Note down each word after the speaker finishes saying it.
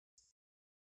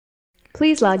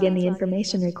Please log in the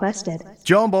information requested.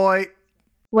 John Boy.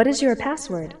 What is your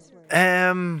password?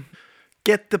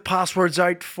 Get the passwords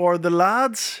out for the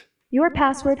lads. Your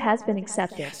password has been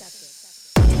accepted.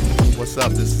 What's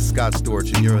up? This is Scott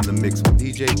Storch, and you're in the mix with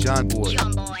DJ John Boy.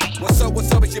 What's up?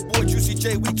 It's your boy Juicy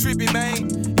J. We trippy, man.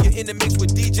 You're in the mix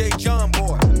with DJ John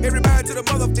Boy. Everybody to the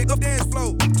motherfucker dance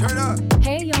floor. Turn up.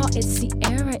 Hey, y'all, it's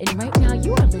Sierra, and right now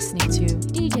you are listening to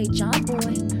DJ John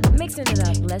Boy. Mixing it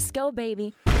up. Let's go,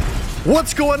 baby.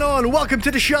 What's going on? Welcome to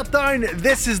The Shutdown.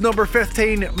 This is number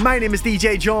 15. My name is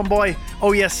DJ John Boy.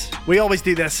 Oh yes, we always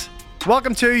do this.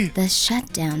 Welcome to The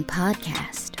Shutdown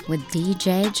Podcast with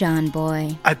DJ John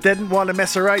Boy. I didn't want to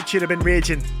mess her out, she'd have been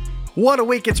raging. What a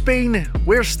week it's been.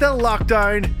 We're still locked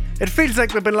down. It feels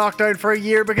like we've been locked down for a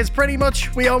year because pretty much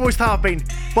we almost have been.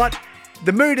 But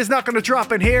the mood is not going to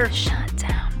drop in here.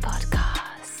 Shutdown Podcast.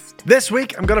 This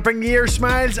week, I'm going to bring the ear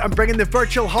smiles, I'm bringing the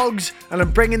virtual hugs, and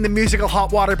I'm bringing the musical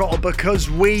hot water bottle because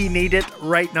we need it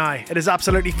right now. It is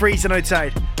absolutely freezing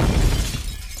outside.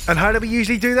 And how do we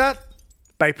usually do that?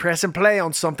 By pressing play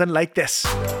on something like this.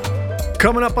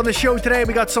 Coming up on the show today,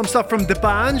 we got some stuff from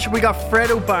D'banj, we got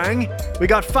Fredo Bang, we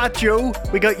got Fat Joe,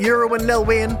 we got Euro and Lil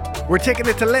Wayne. We're taking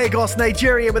it to Lagos,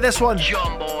 Nigeria with this one.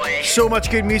 John Boy. So much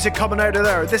good music coming out of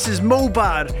there. This is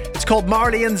Mobad. It's called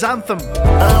Marleyan's Anthem.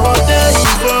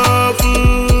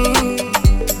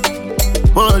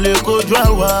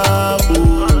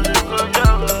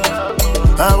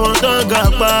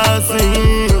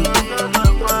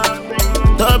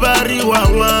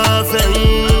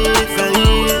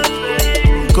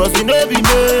 Cause we know be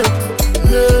made,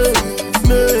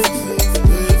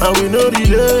 and we know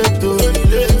relate to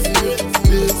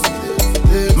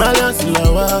Malas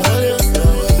lawa,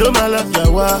 no malas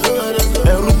lawa,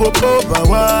 Erupo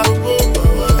bawa,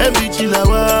 Embichi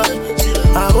lawa.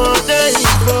 I want the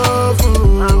hip-hop,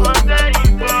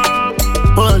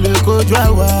 Ole ko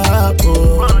drawa po.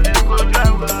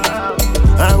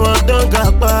 I want the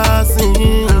kapasi,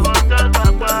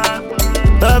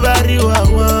 Tabari wa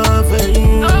fein.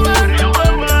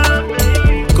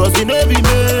 Cause we know be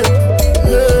made,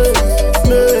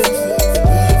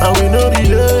 and we know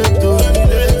relate to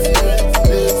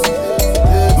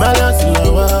Malas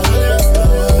lawa,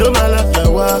 no malas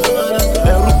lawa,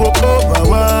 Erupo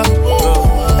bawa,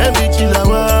 Embichi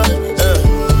lawa.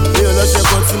 Mi ò lọ ṣe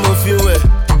kan tí mo fi wẹ̀,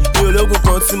 mi ò lógun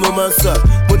kan tí mo máa ń sà.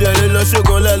 Mo dẹ̀ lè lọ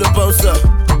ṣògan lẹ́ ló bouncer.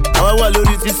 Àwa wà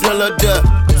lórí títí ọlọ́dà.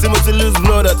 See me to lose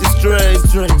blood at the strength.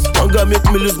 Hunger make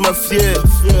me lose my fear.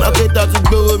 Market out to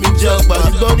go me jump. But the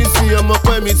body see I'm up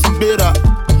when me to better.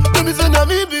 Let me say na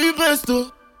me be best too.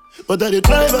 But I dey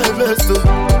try my best too.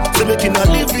 So make it not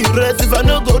leave me rest. If I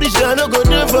no go reach, I no go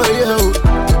there for you.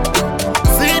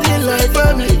 See the life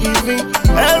family giving.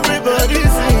 Everybody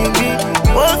singing.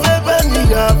 One favor me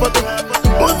up, but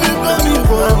one favor me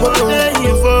for. I want to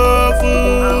you for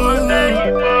food.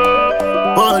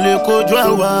 Only could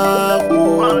draw up.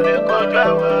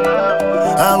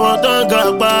 Àwọn tó ń ga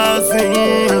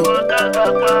passing.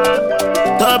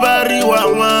 Tabari wa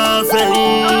wọn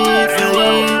fẹ̀yìn.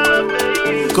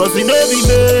 Cause we know be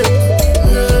made,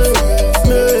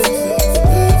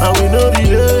 and we know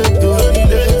relate to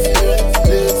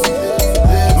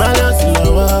Malas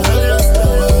lawa,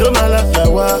 no malas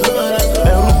lawa,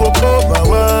 Erupo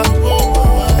bawa,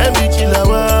 Embichi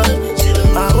lawa.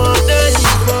 Àwọn tó ń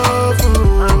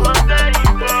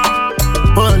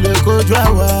Ole ko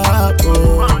drawa po.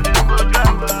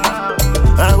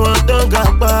 I want to go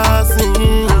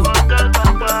passing.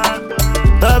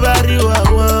 Tabari wa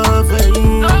wan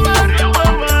feyin.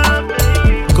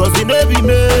 Cause we know be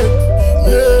made,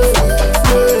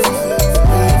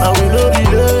 and we know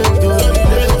relate to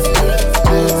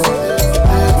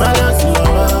Malas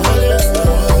lawa,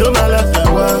 no malas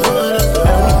lawa,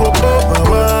 Erupo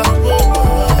bawa,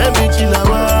 Embichi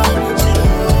lawa.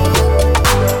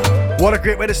 What a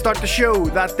great way to start the show.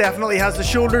 That definitely has the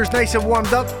shoulders nice and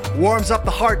warmed up, warms up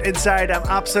the heart inside. I'm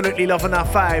absolutely loving that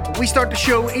vibe. We start the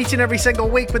show each and every single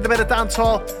week with a bit of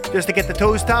dancehall, just to get the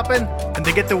toes tapping and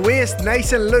to get the waist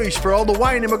nice and loose for all the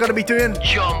whining we're going to be doing.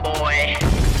 John Boy.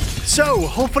 So,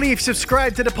 hopefully you've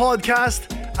subscribed to the podcast,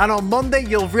 and on Monday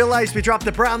you'll realise we dropped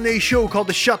a brand new show called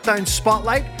The Shutdown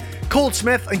Spotlight. Cole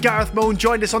Smith and Gareth Moan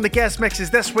joined us on the guest mixes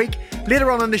this week. Later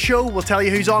on in the show, we'll tell you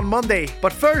who's on Monday.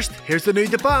 But first, here's the new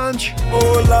D'banj.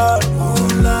 Oh Lord,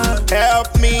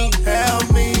 help me.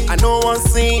 I know one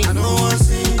scene.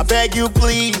 I beg you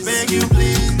please.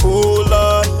 Oh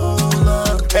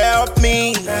Lord, help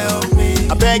me.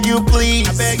 I beg you please.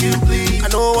 I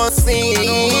know one scene.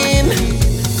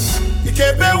 You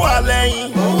can't be wa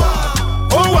lẹ́yìn.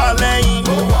 Oh wa lẹ́yìn.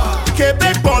 You can't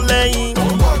be pọ̀ lẹ́yìn.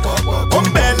 Oh ń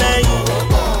bẹ lẹ́yìn.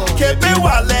 You can't be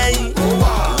wa lẹ́yìn.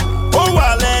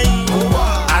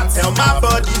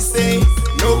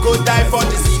 go die for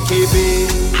this EKB.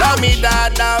 Lami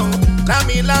dada o,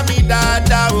 lami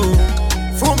dada o.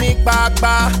 Fumi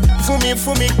kpakpa, fumi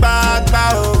kpakpa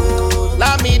o.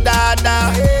 Lami dada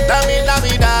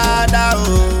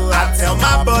o. I tell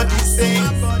my body say,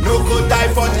 no go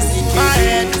die for this EKB. My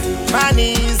head, my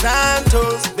knees and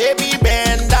toes, baby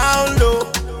bend down low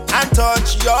and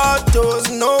touch your toes.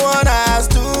 No one has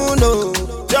to know.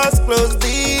 Just close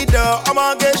the door,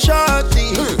 I'ma get shot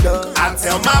the door. I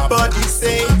tell my body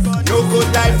say, no go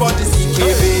die for this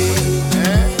EKB.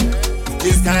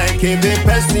 This kind KB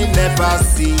person never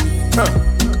see.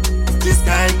 This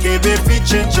kind KB fit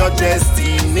change your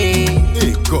destiny.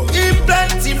 He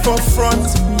plenty for front,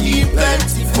 he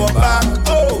plenty for back.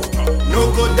 Oh,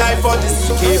 no go die for this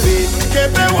KB.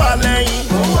 KB wa lẹ́yìn,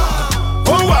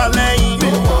 ó wà lẹ́yìn.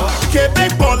 KB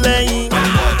pọ̀ lẹ́yìn,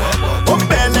 ó ń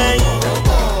bẹ lẹ́yìn.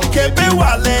 KB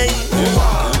wà lẹ́yìn,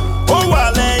 ó wà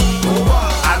lẹ́yìn.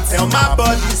 I tell my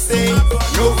body say,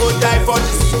 no go die for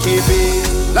this KB.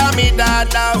 Lami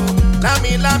dada o,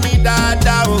 lami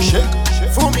dada o.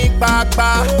 Fumi kpakpa,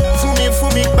 fumi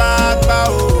kpakpa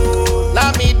o.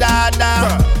 Lami dada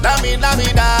o.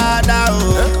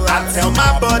 I tell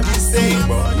my body say,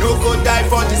 no go die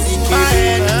for this EKB. My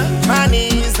head, my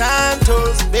knees and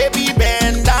toes, baby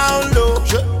bend down low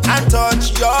and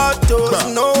touch your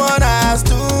toes. No one has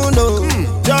to know.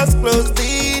 Just close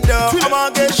the door, I'ma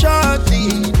get shot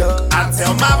the door. I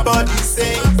tell my body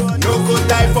say, no go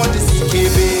die for this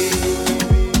EKB.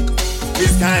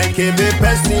 This kind KB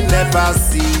person never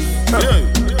see.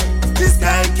 This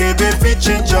kind KB fit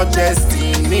change your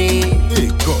destiny.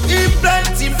 He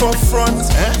plenty for front,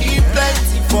 he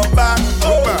plenty for back.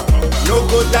 Oh, no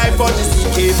go die for this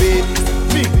EKB.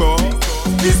 Big boy.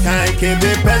 This kind KB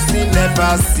person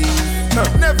never see.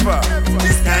 Never.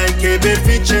 This kind KB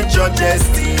fit change your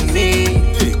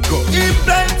destiny. He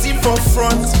plenty for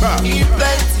front, he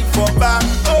plenty for back.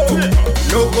 Oh,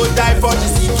 no go die for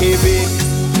this EKB.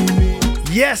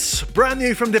 Yes, brand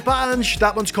new from D'banj.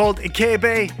 That one's called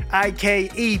Ikebe,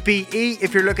 I-K-E-B-E,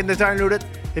 if you're looking to download it.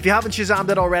 If you haven't Shazammed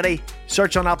it already,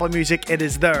 search on Apple Music, it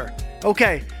is there.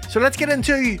 Okay, so let's get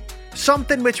into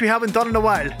something which we haven't done in a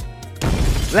while.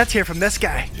 Let's hear from this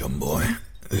guy. Young boy,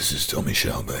 this is Tommy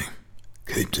Shelby.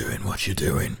 Keep doing what you're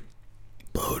doing.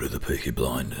 Bow to the Peaky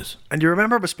Blinders. And you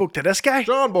remember we spoke to this guy?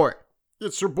 John boy,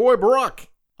 it's your boy Barack.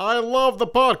 I love the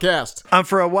podcast. And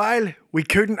for a while, we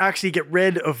couldn't actually get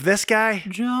rid of this guy.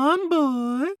 John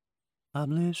boy,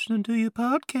 I'm listening to your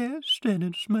podcast and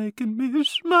it's making me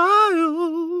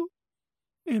smile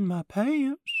in my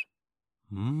pants.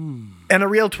 In a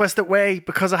real twisted way,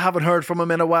 because I haven't heard from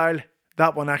him in a while,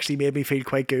 that one actually made me feel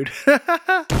quite good.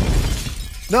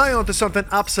 Now on to something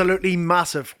absolutely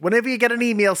massive. Whenever you get an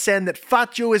email saying that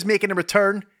Fat Joe is making a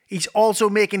return, he's also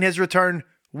making his return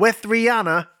with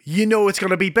Rihanna, you know it's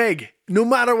going to be big. No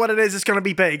matter what it is, it's going to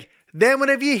be big. Then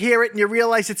whenever you hear it and you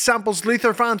realise it samples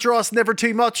Luther Vandross Never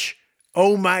Too Much,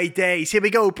 oh my days. Here we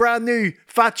go, brand new,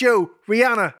 Fat Joe,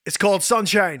 Rihanna. It's called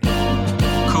Sunshine.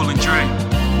 Cool and Dre.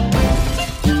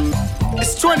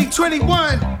 It's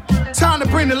 2021, time to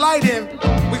bring the light in.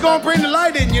 We gonna bring the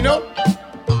light in, you know.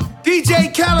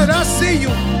 DJ Khaled, I see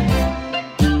you.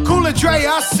 Cool and Dre,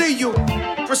 I see you.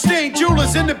 Pristine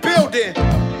Jewelers in the building.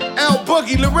 L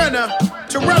Boogie, Lorena,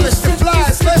 Torellis, the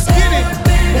Flies, let's get it.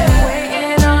 Been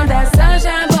waiting on that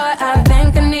sunshine, but I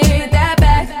think I need that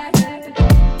back.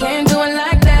 Can't do it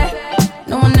like that.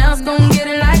 No one else gon' get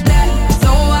it like that. So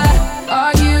why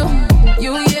are you,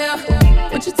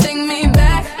 yeah? Would you take me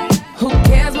back? Who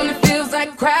cares when it feels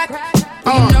like crack?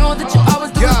 You know that you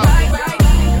always do it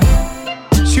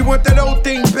right. She want that old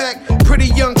thing back. Pretty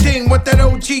young thing, want that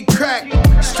OG crack.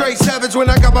 Straight savage when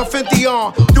I got my Fenty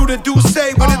on. Do the Douce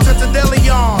when it touch a deli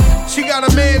on. She got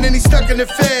a man and he stuck in the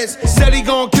feds. Said he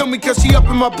gon' kill me cause she up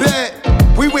in my bed.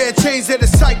 We wear chains that are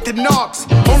psyched and knocks.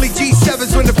 Only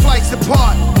G7s when the flights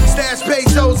depart. Stash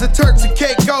pesos and Turks and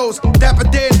Caicos. Dapper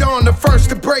Dan Dawn, the first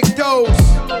to break those.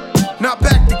 Not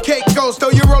back to Caicos, throw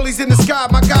your rollies in the sky,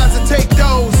 my guys will take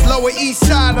those. Lower East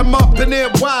Side, I'm up in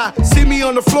NY. See me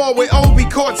on the floor with Obi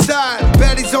courtside.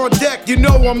 Baddies on deck, you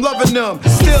know I'm loving them.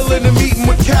 Still in the meeting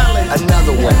with Khaled.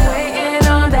 Another one. Waiting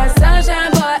on that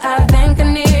sunshine, but I think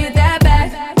I need that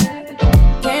back.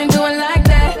 Can't do it like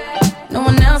that. No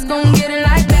one else gon' get it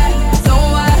like that. So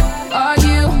why are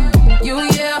you,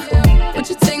 yeah? Would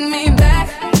you take me back?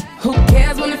 Who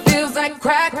cares when it feels like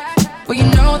crack? Well, you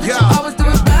know that you always do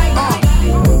it right.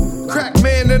 Crack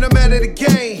man and I'm out of the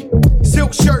game.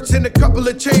 Silk shirts and a couple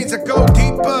of chains. I go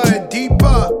deeper and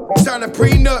deeper. Sign a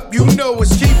prenup, you know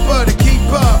it's cheaper to keep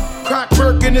up. Crack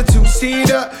work in a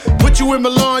two-seater. Put you in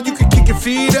Milan, you can kick your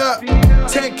feet up.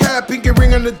 10 cap, pinky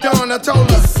ring on the dawn. I told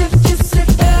her.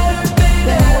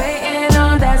 been waiting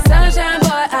on that sunshine,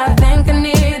 but I think I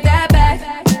need that back.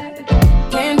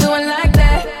 Can't do it like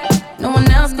that. No one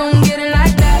else gon' get it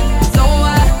like that. So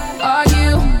why are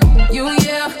you,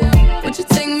 yeah? Would you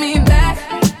take me back?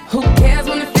 Who cares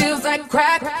when it feels like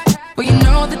crack? Well, you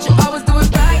know that you always do it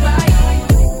right.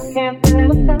 Can't feel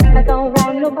myself, I don't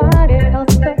want nobody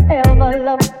else to ever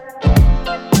love.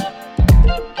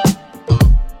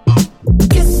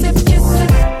 Kiss it, kiss it.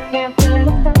 Can't feel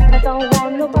myself, I don't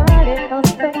want nobody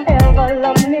else to ever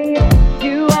love me.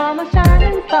 You are my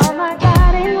shining star, my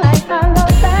guiding light, my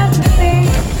love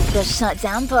fantasy. The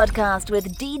Shutdown Podcast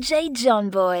with DJ John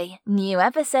Boy. New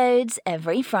episodes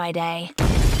every Friday.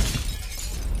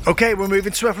 Okay, we're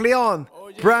moving swiftly on.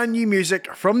 Brand new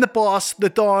music from the boss, the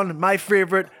Don, my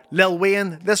favourite, Lil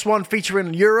Wayne. This one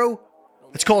featuring Euro.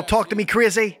 It's called Talk to Me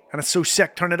Crazy, and it's so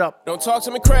sick. Turn it up. Don't talk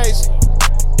to me crazy.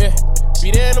 Yeah,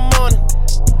 be there in the morning.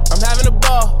 I'm having a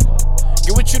ball.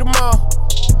 Get with you tomorrow.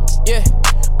 Yeah,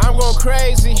 I'm going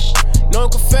crazy. No one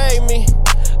can fade me.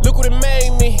 Look what it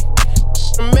made me.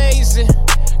 Amazing.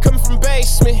 Coming from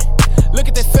basement. Look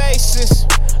at their faces.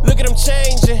 Look at them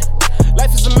changing.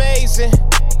 Life is amazing.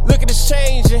 Look at us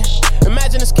changing.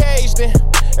 Imagine us caged in.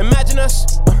 Imagine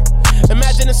us.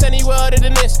 Imagine us anywhere other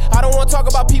than this. I don't wanna talk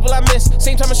about people I miss.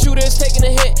 Same time a shooter is taking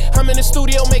a hit. I'm in the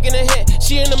studio making a hit.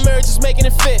 She in the mirror just making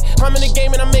it fit. I'm in the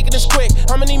game and I'm making this quick.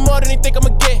 How many more than you think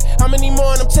I'ma get? How many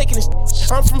more and I'm taking this?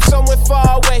 I'm from somewhere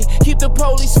far away. Keep the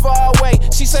police far away.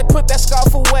 She said put that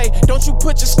scarf away. Don't you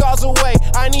put your scars away.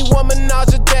 I need one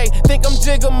menage a day. Think I'm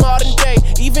Jigga modern day.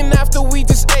 Even after we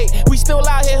just ate, we still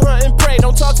out here hunting prey.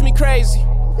 Don't talk to me crazy.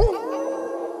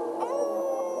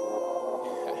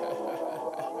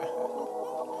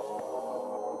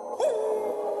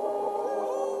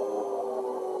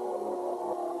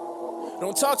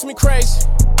 Don't talk to me crazy.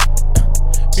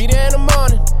 Be there in the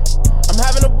morning. I'm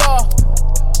having a ball.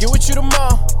 Get with you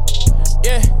tomorrow.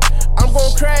 Yeah, I'm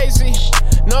going crazy.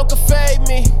 No one can fade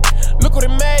me. Look what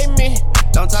it made me.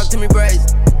 Don't talk to me crazy.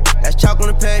 That's chalk on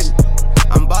the pavement.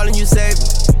 I'm ballin', you save me.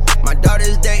 My daughter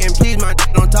is dating, please, my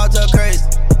don't talk to her crazy.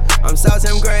 I'm South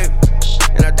Sam Grave,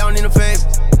 and I don't need no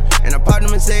favors. And I parked the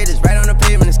Mercedes right on the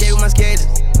pavement and skate with my skaters.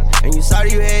 And you Saudi,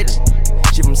 you hate her.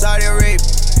 She from Saudi Arabia.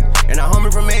 And a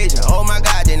homie from Asia, oh my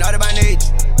God, they know that by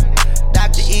nature.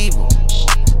 Dr. Evil,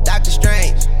 Dr.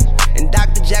 Strange, and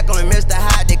Dr. Jekyll and Mr.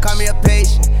 Hyde, they call me a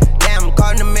patient. Damn, I'm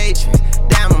caught in the matrix.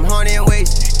 Damn, I'm horny and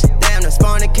wasted. Damn, that's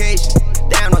fornication.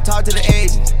 Damn, don't talk to the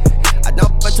agents. I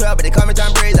don't for 12, but they call me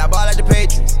Tom Brady, I ball like the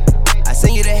Patriots. I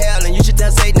send you to hell, and you should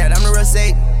tell Satan that I'm the real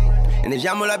Satan. And it's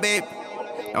Yamula, baby.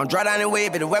 Don't draw down and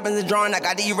wave, but the weapons are drawn, I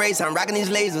got the eraser. I'm rocking these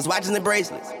lasers, watching the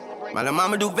bracelets. My little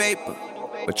mama do vapor.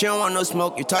 But you don't want no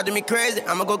smoke, you talk to me crazy,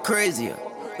 I'ma go crazier.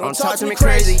 Don't talk to me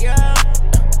crazy.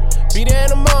 Be there in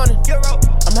the morning.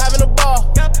 I'm having a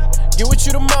ball. Get with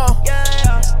you tomorrow.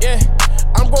 Yeah,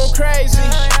 I'm going crazy.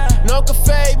 No one can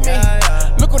fade me.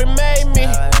 Look what it made me.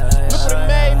 Look what it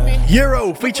made me.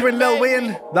 Euro featuring Lil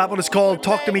Wayne. That one is called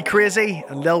Talk to Me Crazy,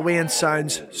 and Lil Wayne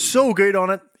sounds so good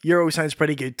on it. Euro sounds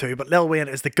pretty good too, but Lil Wayne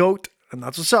is the GOAT, and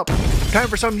that's what's up. Time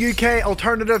for some UK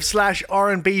alternative /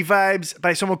 R&B vibes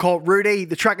by someone called Rudy.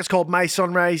 The track is called My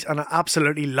Sunrise, and I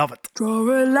absolutely love it.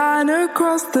 Draw a line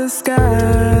across the sky,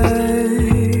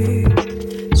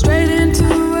 straight into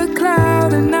a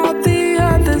cloud and out the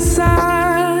other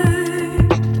side.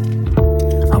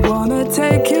 I wanna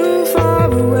take you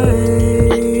far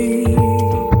away,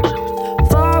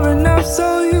 far enough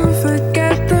so you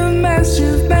forget the mess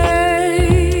you've made.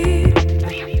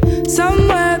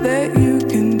 Somewhere that you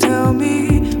can tell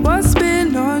me what's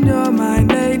been on your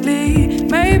mind lately.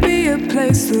 Maybe a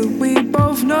place that we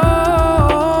both know.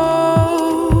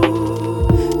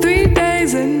 3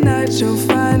 days and nights you'll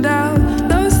find out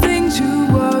those things you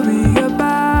worry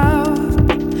about,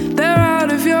 they're out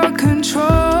of your control.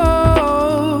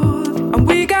 And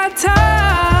we got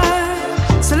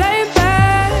time, so lay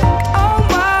back,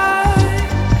 unwind,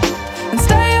 and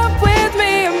stay up with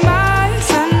me in my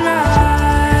sunrise.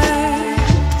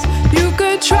 You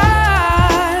could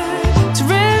try to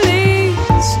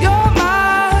release your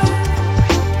mind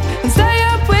and stay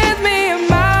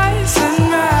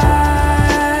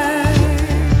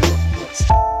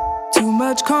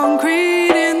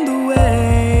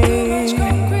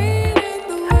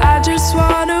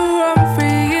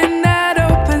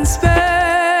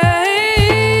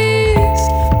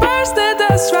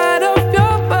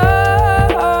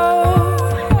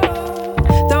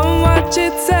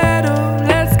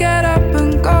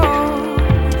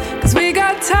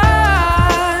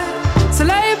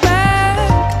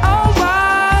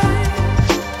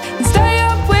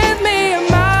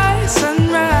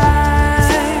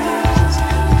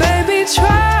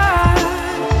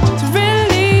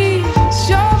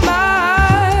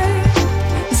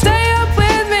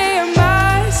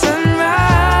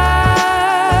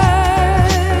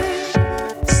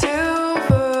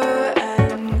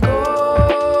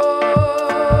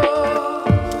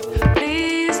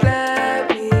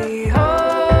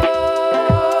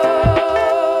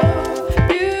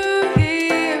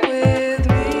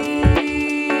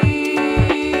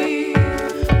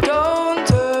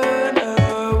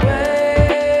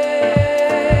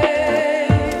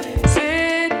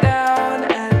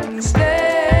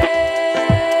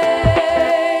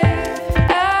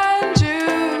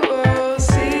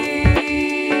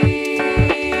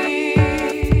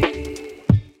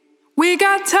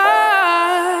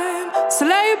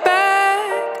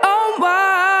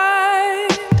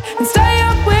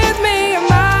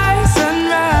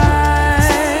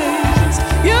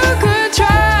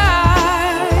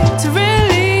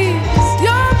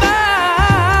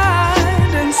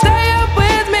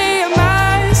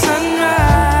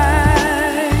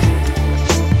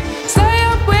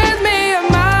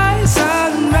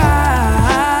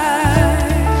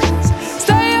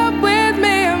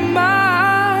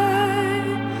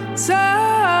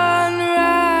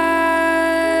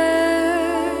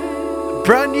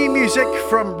music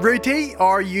from Ruti,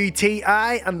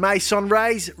 R-U-T-I, and My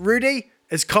Sunrise. Ruti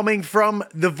is coming from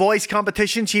The Voice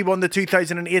competition. She won the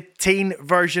 2018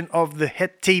 version of the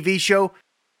hit TV show.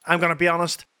 I'm going to be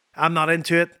honest, I'm not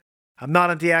into it. I'm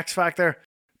not into X Factor.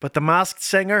 But The Masked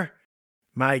Singer,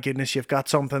 my goodness, you've got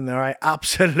something there. I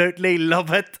absolutely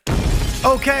love it.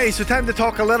 Okay, so time to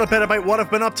talk a little bit about what I've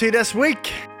been up to this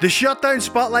week. The Shutdown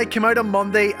Spotlight came out on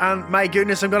Monday, and my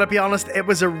goodness, I'm going to be honest, it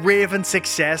was a raving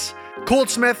success.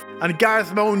 Colt Smith and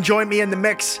Gareth Moan joined me in the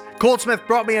mix. Colt Smith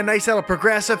brought me a nice little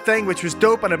progressive thing, which was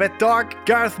dope and a bit dark.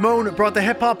 Gareth Moan brought the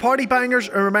hip-hop party bangers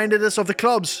and reminded us of the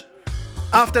clubs.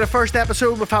 After the first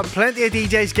episode, we've had plenty of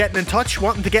DJs getting in touch,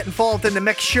 wanting to get involved in the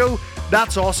mix show.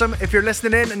 That's awesome. If you're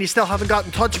listening in and you still haven't got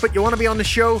in touch but you want to be on the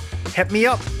show, hit me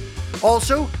up.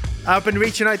 Also, I've been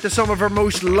reaching out to some of our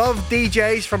most loved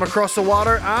DJs from across the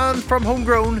water and from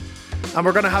homegrown, and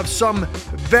we're going to have some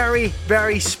very,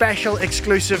 very special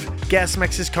exclusive guest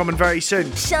mixes coming very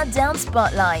soon. Shutdown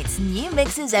Spotlights, new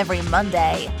mixes every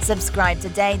Monday. Subscribe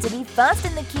today to be first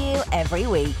in the queue every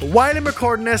week. While I'm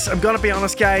recording this, I'm going to be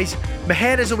honest guys, my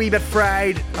head is a wee bit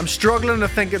fried. I'm struggling to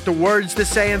think of the words to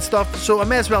say and stuff, so I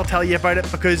may as well tell you about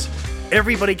it because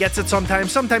everybody gets it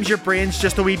sometimes. Sometimes your brain's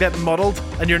just a wee bit muddled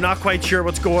and you're not quite sure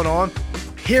what's going on.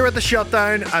 Here at the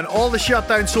Shutdown, and all the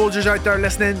Shutdown soldiers out there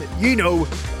listening, you know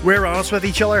we're honest with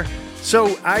each other.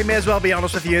 So I may as well be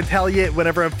honest with you and tell you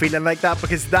whenever I'm feeling like that,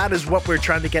 because that is what we're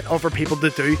trying to get other people to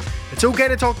do. It's okay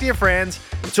to talk to your friends.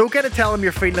 It's okay to tell them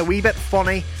you're feeling a wee bit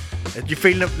funny. That you're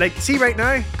feeling like, see right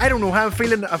now, I don't know how I'm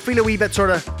feeling. I feel a wee bit sort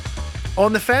of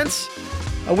on the fence,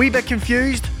 a wee bit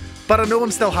confused. But I know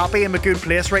I'm still happy in a good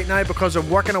place right now because I'm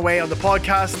working away on the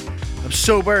podcast. I'm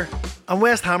sober. And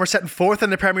West Ham are sitting fourth in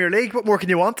the Premier League. What more can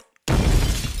you want?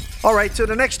 Alright, so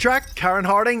the next track, Karen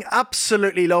Harding.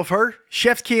 Absolutely love her.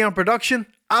 Chef Key on production.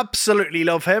 Absolutely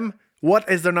love him. What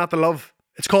is there not to love?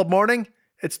 It's called Morning.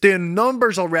 It's doing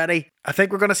numbers already. I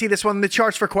think we're going to see this one in the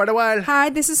charts for quite a while. Hi,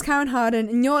 this is Karen Harding,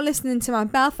 and you're listening to my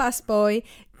Belfast boy,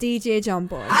 DJ John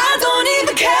Boy. I don't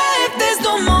even care if there's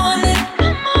no morning.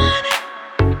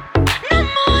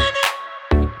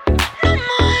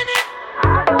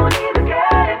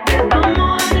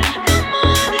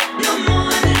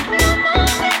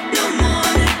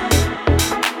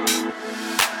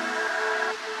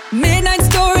 Midnight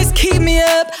stories keep me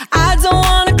up. I don't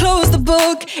wanna close the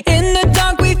book. In the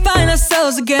dark we find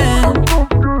ourselves again.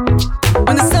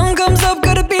 When the sun comes up,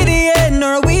 could it be the end?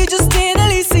 Or are we just in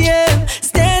Elysium,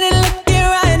 standing looking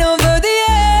right over the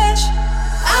edge?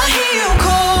 I hear you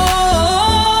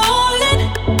calling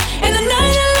in the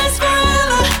night that lasts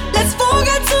forever. Let's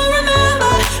forget to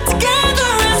remember, together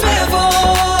as we're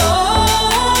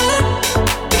falling.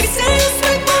 We can stay this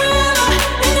way forever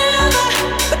and ever,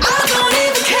 but I don't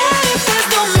even care if there's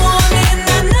no morning.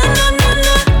 Na na na na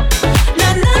na, na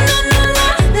na na na na,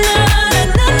 na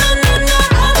na na na na.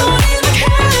 I don't even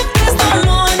care if there's no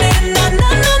morning. Na na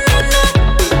na na na,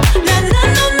 na na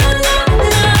na na na,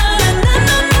 na na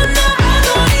na na na. I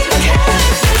don't even care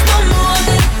if there's no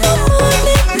morning. No morning,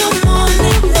 no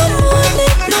morning, no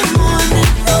morning, no morning,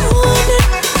 no morning.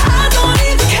 I don't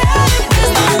even care if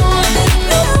there's no morning.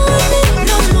 No morning,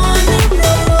 no morning,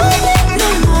 no morning, no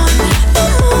morning, no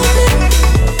morning.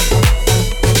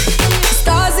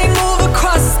 Stars they move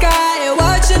across the sky,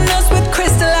 watching us with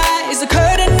crystal eyes. The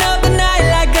curtain of the night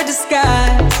like a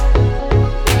disguise.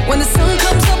 When the sun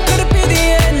comes up, could it be the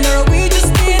end? Or are we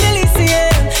just in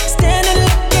Elysium, standing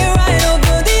looking right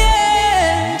over the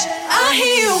edge? I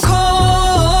hear you calling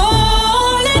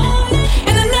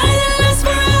in the night that lasts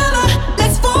forever.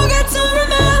 Let's forget to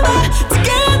remember,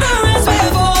 together as we're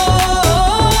falling.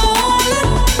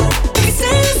 We can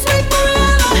stay this way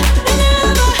forever and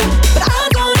ever, but I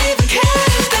don't even care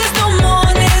if there's no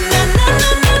morning. Na na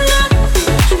na na na,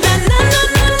 na na na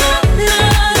na na,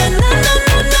 na na na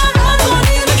na na. I don't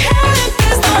even care if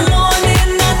there's no morning.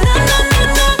 Na na na na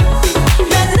na,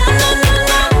 na na na na na,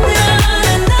 na na na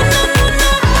na na.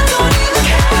 I don't even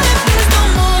care if there's no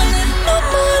morning. No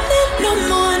morning, no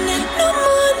morning, no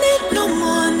morning, no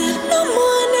morning, no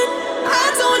morning. I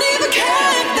don't even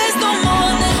care if there's no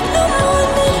morning. No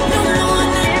morning, no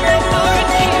morning, no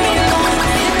morning, no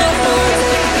morning, no morning.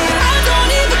 I don't even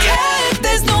care if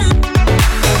there's no morning.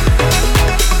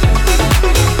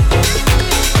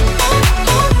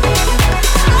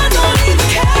 I don't even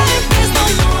care if there's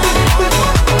no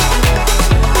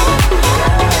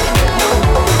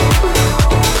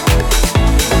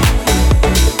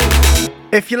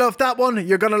If you love that one,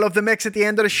 you're going to love the mix at the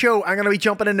end of the show. I'm going to be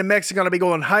jumping in the mix. I'm going to be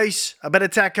going house, a bit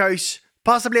of tech house,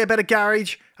 possibly a bit of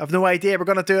garage. I've no idea. We're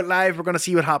going to do it live. We're going to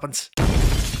see what happens.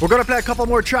 We're going to play a couple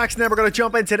more tracks and then we're going to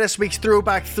jump into this week's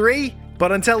Throwback 3.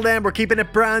 But until then, we're keeping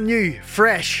it brand new,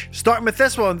 fresh. Starting with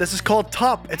this one. This is called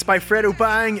Top. It's by Fredo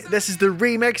Bang. This is the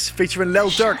remix featuring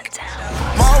Lil Durk.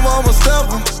 My mama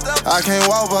steppin', I can't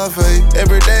walk by faith.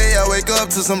 Every day I wake up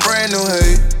to some brand new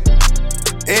hate.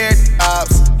 Air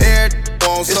ops, air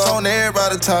won't it's on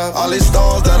everybody top. All these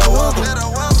storms that I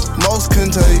weather, most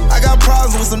couldn't take. I got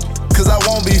problems with some cause I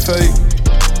won't be fake.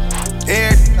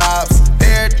 Air ops,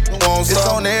 air won't it's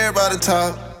on everybody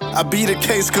top. I beat the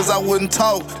case cause I wouldn't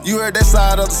talk. You heard that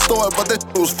side of the story, but that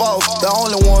was false. The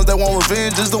only ones that want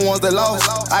revenge is the ones that lost.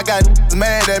 I got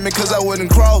mad at me cause I wouldn't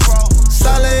cross.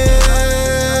 Solid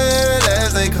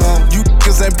as they come. You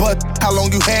niggas ain't but how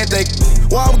long you had that.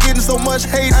 Why I'm getting so much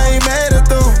hate, I ain't mad at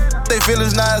them. They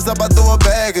feelings nice up, I throw a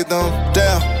bag at them.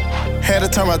 Damn, had to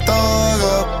turn my thug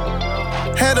up.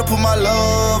 Had to put my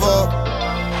love up.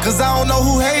 Cause I don't know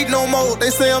who hate no more. They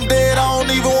say I'm dead, I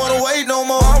don't even wanna wait no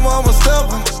more. My mama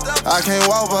steppin', I can't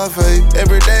walk by faith.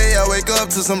 Every day I wake up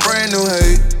to some brand new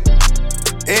hate.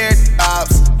 Air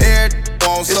ops, air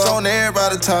won't it's on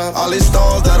everybody top. All these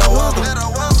stars that I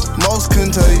weather, most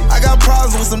couldn't take. I got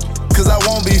problems with some cause I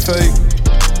won't be fake.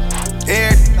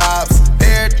 Air ops,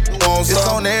 air won't it's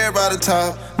on everybody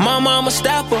top. My mama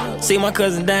stopper. See my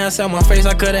cousin dance on my face,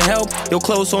 I couldn't help. Your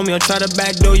clothes on me, I'll try to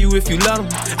backdoor you if you let them.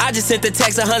 I just sent the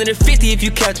text 150 if you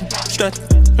catch them. Stretch.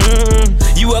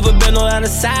 You ever been on the other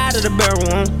side of the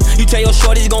barrel? You tell your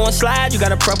shorties gon' slide, you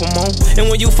gotta prep them on. And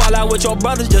when you fall out with your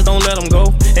brothers, just don't let them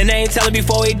go. And they ain't telling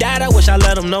before he died, I wish I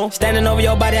let them know. Standing over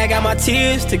your body, I got my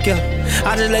tears together.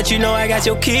 I just let you know I got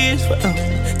your kids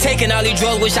forever. Taking all these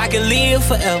drugs, wish I could live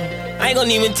forever. I ain't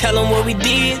gon' even tell them what we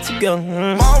did together.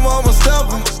 My mama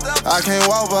steppin', I can't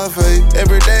walk by faith.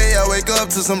 Every day I wake up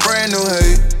to some brand new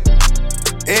hate.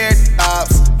 Air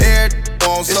ops, air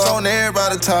won't it's on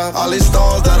everybody top. All these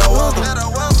stars that I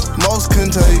weather, most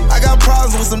couldn't take. I got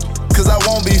problems with some cause I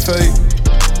won't be fake.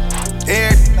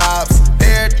 Air ops,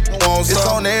 air won't it's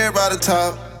on everybody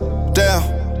top.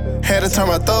 Damn, had to turn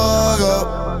my thug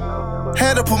up.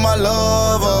 Had to put my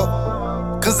love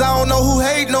up. Cause I don't know who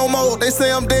hate no more. They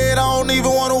say I'm dead, I don't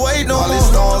even wanna wait no more. All these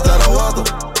stars that I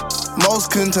weather,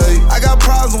 most couldn't take. I got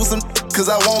problems with some cause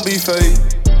I won't be fake.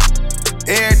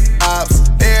 Air ops,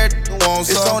 air won't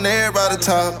it's on everybody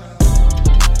top.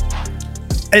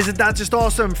 Isn't that just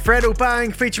awesome? Fredo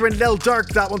Bang featuring Lil Durk.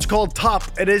 That one's called Top.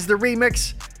 It is the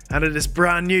remix and it is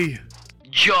brand new.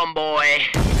 John Boy.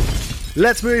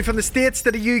 Let's move from the States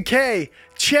to the UK.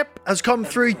 Chip has come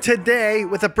through today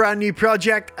with a brand new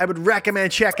project. I would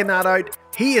recommend checking that out.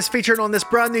 He is featuring on this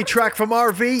brand new track from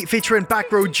RV featuring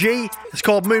Back Row G. It's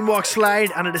called Moonwalk Slide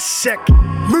and it is sick.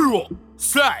 Moonwalk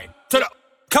Slide to the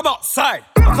come outside.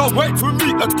 I can't wait to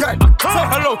meet again. Say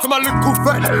hello to my little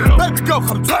friend. Baby girl,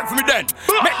 come talk for me then.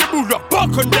 Make the move up,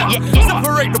 bark on them.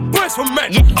 Separate the boys from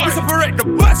men. We separate the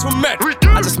boys from men.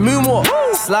 I just moonwalk,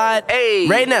 slide,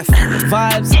 Rain F,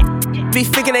 vibes. Be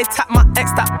thinking they tap my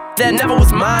ex that never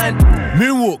was mine.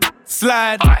 Moonwalk,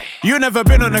 slide. You never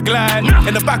been on a glide.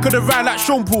 In the back of the ride like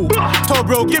Sean Paul. Told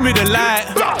bro, give me the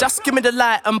light. Just give me the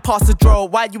light and pass the draw.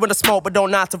 Why you wanna smoke but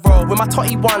don't know how to roll? With my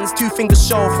totty ones, 2 fingers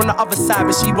show. From the other side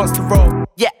but she wants to roll.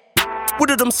 Yeah.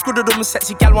 Woodadum, scoodadum,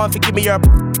 sexy gal one forgive me her.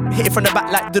 Hit it from the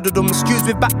back like dudadum. Excuse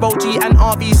with Back Row G and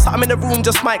RV. Something in the room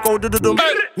just might go dudadum.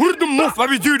 Hey, woodadum move, how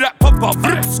we do that pop up.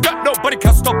 Got nobody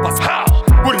can stop us. How?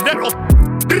 Would that up?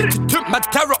 Took my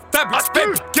terror fabrics,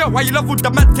 baby. Girl, why you love with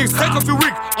the mad things? Take off your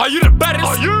wig. Are you the baddest?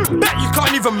 Are you? Bet you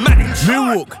can't even manage.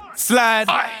 Moonwalk, slide.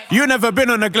 You never been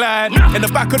on a glide. In the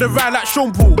back of the ride like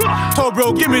Sean Paul. Told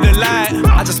bro, give me the light.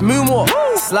 I just moonwalk,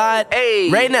 slide,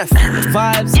 Rain F,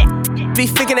 vibes. Be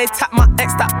thinking they tap my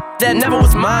ex that never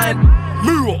was mine.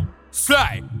 Moonwalk,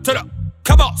 slide to the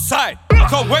come outside. I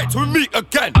can't wait to meet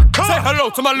again. Say hello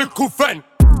to my little friend.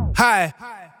 Hi.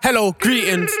 Hello,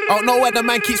 greetings. I don't know where the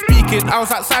man keeps speaking. I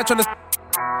was outside trying to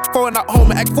phone at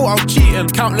home and I thought I was cheating.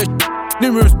 Countless,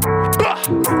 numerous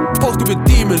posted with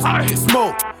demons.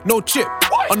 Smoke, no chip,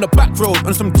 on the back road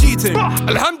and some cheating.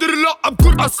 Alhamdulillah, I'm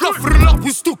good, astaghfirullah,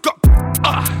 we still got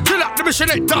chill out, the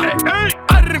mission ain't done.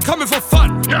 I didn't come in for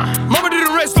fun. Mama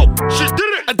didn't raise no, she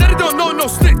didn't. And daddy don't know no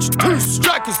snitch. 2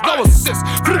 strikers, no assist.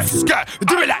 Flip the sky,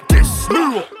 do it like this.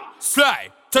 Moonwalk,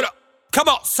 slide to the come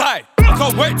outside. I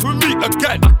can't wait to meet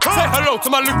again. Say hello to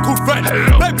my little friend.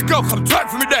 Baby girl, come twerk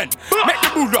for me then. Make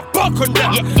the move up, bark on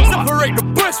them. Separate the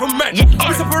boys from men.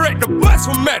 We separate the boys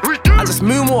from men. I just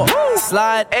moonwalk,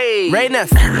 slide, Rain F,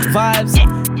 vibes.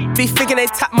 Be thinking they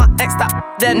tap my ex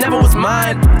that never was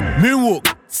mine.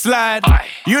 Moonwalk, slide.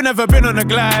 You never been on a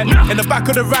glide. In the back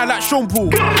of the ride like Sean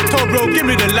Paul. Told bro, give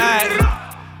me the light.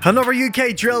 Another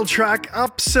UK drill track,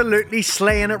 absolutely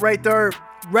slaying it right there.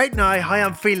 Right now, how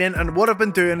I'm feeling and what I've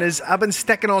been doing is I've been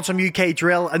sticking on some UK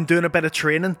drill and doing a bit of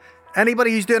training.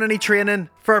 Anybody who's doing any training,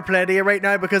 fair play to you right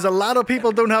now, because a lot of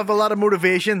people don't have a lot of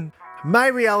motivation. My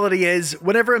reality is,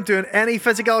 whenever I'm doing any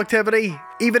physical activity,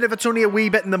 even if it's only a wee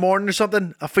bit in the morning or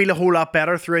something, I feel a whole lot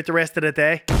better throughout the rest of the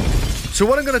day. So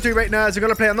what I'm going to do right now is I'm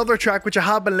going to play another track which I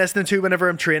have been listening to whenever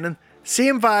I'm training.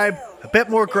 Same vibe, a bit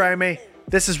more grimy.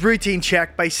 This is Routine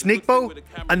Check by Sneakbo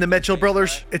and the Mitchell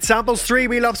Brothers. It samples 3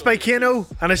 Wheel Ups by Kano,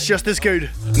 and it's just as good.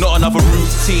 Not another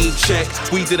routine check.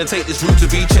 We didn't take this route to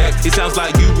be checked. It sounds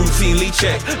like you routinely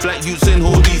check black youths in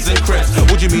hoodies and crepes.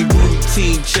 What do you mean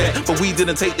routine check? But we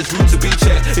didn't take this route to be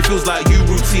checked. It feels like you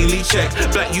routinely check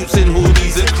black youths in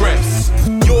hoodies and crepes.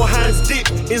 Your hands deep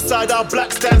inside our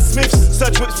black Stan Smiths.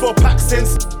 Search whips for pack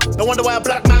sense. No wonder why a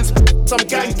black man's some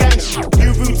gang.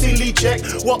 You routinely check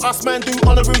what us man do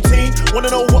on a routine. Wanna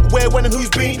know what, where, when and who's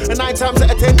been. And 9 times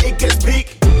out of 10 it gets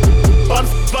peak. Bun,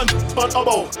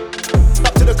 obo.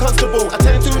 Up to the constable. I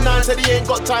 10-2-9 said he ain't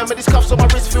got time, but his cuffs on my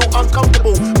wrist feel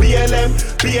uncomfortable. BLM,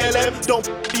 don't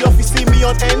be off, you see me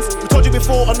on ends. We told you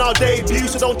before on our debut,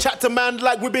 so don't chat to man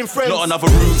like we've been friends. Not another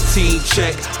routine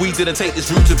check. We didn't take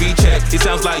this route to be checked. It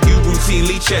sounds like you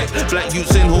routinely check black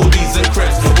youths in hoodies and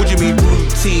crepes. What do you mean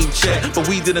routine check? But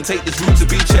we didn't take this route to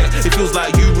be checked. It feels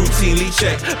like you routinely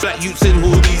check black youths in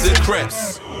hoodies and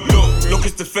crepes. Look,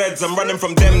 it's the feds, I'm running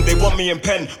from them. They want me in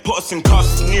pen, put us in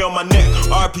cuffs, knee on my neck.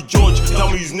 RIP George,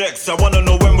 tell me who's next. I wanna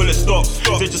know when will it stop.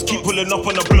 They just keep pulling up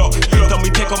on the block. Tell me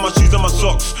take off my shoes and my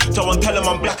socks. Someone tell them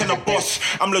I'm black and a boss.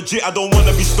 I'm legit, I don't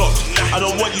wanna be stopped. I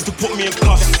don't want you to put me in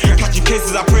cuffs. Catchy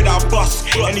cases, I pray that I bust.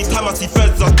 Anytime I see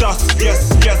feds, I dust.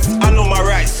 Yes, I know my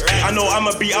rights. I know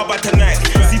I'ma be out by tonight.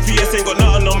 CPS ain't got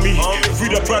nothing on me. Free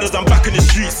the brothers, I'm back in the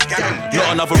streets.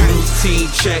 Not another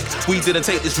routine check. We didn't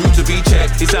take this route to be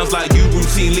checked. It sounds like you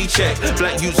routinely check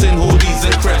black youths in hoodies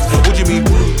and crepes. What do you mean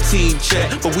routine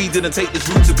check? But we didn't take this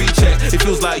route to be checked. It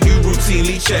feels like you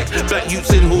routinely check black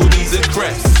youths in hoodies and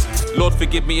crepes. Lord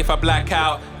forgive me if I black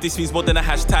out. This means more than a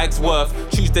hashtag's worth.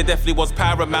 Tuesday definitely was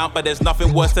paramount, but there's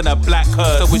nothing worse than a black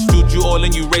curse. So it's juju all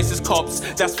in you racist cops.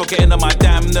 That's for getting on my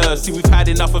damn nerves. See, we've had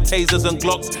enough of tasers and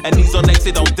glocks, and these on next,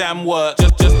 it don't damn work.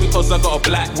 Just because I got a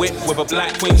black whip with a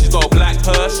black queen, she's got a black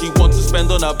purse. She wants to spend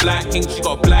on a black king, she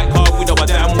got a black heart, we know her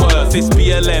damn worth. This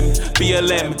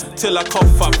BLM, till I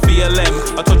cough up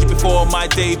BLM. I told you before my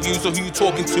debut, so who you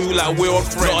talking to like we're all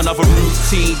friends? Not another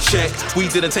routine check. We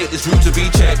didn't take this route to be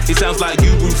checked. It sounds like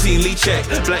you routinely check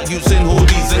black youths in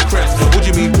hoodies and crepes. What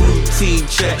do you mean routine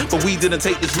check? But we didn't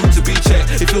take this route to be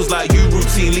checked. It feels like you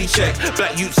routinely check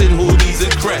black youths in hoodies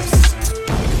and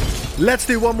crepes. Let's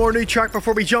do one more new track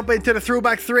before we jump into the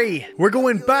Throwback 3. We're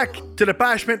going back to the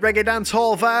Bashment Reggae Dance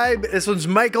Hall vibe. This one's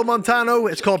Michael Montano.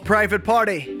 It's called Private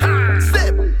Party.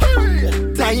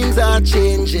 Times are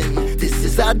changing. This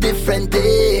is a different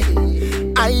day.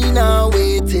 I now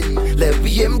waiting. Let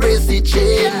me embrace the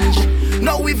change.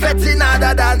 Now we vetting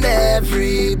harder than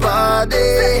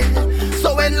everybody.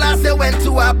 So when last I went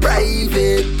to a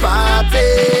private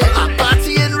party, a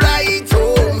partying right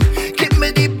home. Give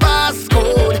me the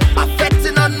passcode.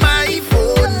 Affecting on my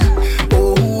phone.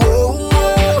 Oh,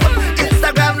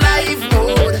 Instagram live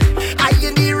mode. I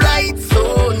in the right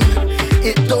zone.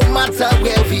 It don't matter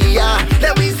where we are.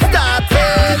 Let we start.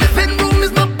 The living room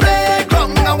is my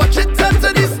playground. I watch it turn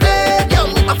to the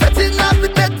stadium. Affecting us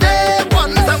with the day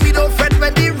ones, and we don't fret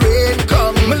when the rain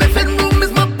comes. My living room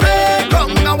is my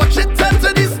playground. I watch it turn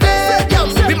to the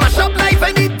stadium. We mash up life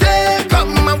any day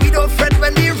come, and we don't fret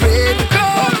when the rain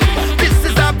comes.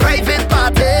 This is our private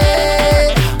party.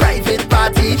 Private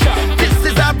party. This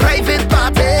is our private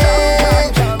party.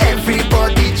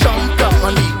 Everybody jump down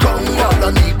on the ground, all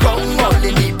on the ground, all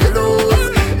in the pillows.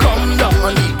 Come down.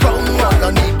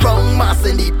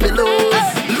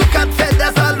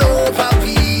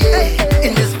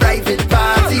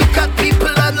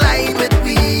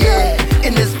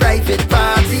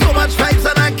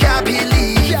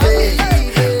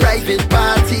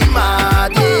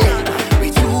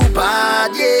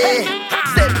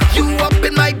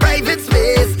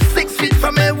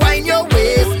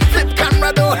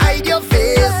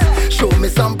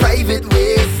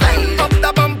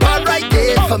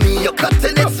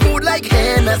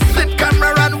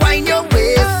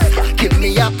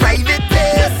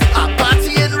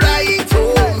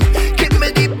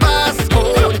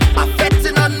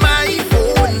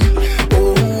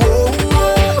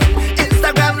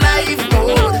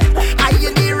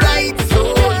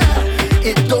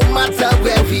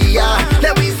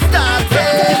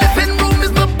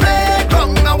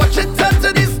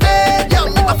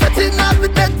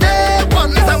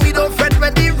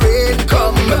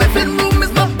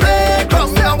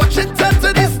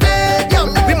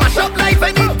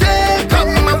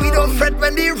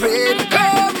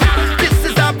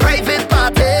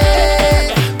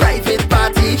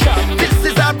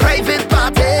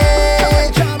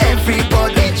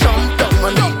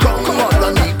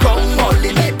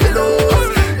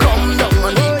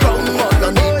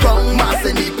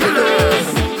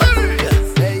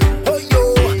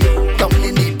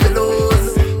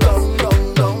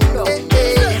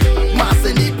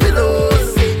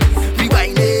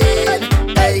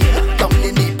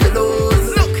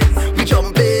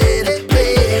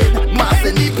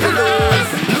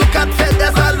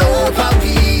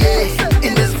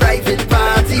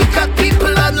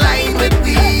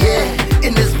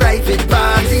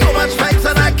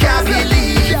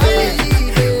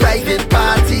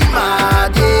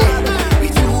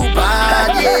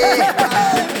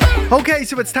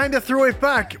 so it's time to throw it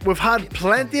back. We've had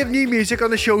plenty of new music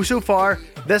on the show so far.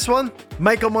 This one,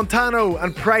 Michael Montano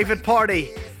and Private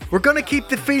Party. We're gonna keep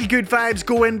the feel-good vibes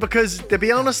going because, to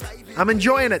be honest, I'm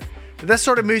enjoying it. This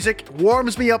sort of music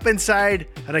warms me up inside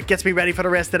and it gets me ready for the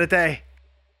rest of the day.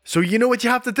 So you know what you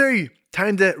have to do.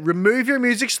 Time to remove your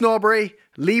music snobbery,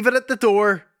 leave it at the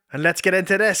door, and let's get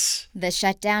into this. The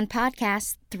Shutdown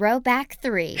Podcast Throwback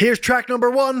 3. Here's track number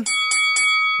 1.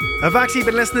 I've actually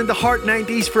been listening to Heart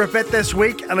 90s for a bit this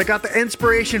week, and I got the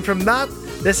inspiration from that.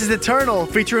 This is Eternal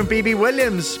featuring BB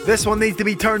Williams. This one needs to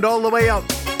be turned all the way up.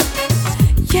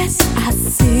 Yes, I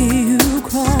see you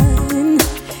crying.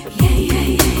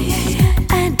 Yeah.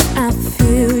 And I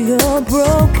feel your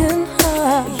broken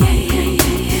heart. Yeah.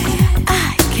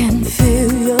 I can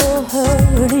feel your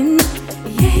hurting.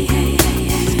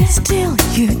 Yeah. Still,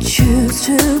 you choose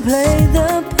to play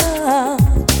the part.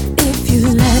 If you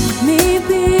let me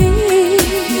be,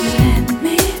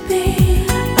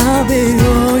 I'll be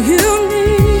all you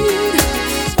need,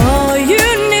 all you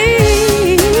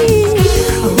need.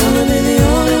 I wanna be the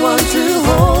only one to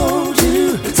hold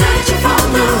you, protect you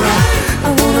from the rain. I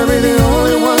wanna be the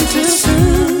only one to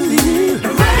soothe you,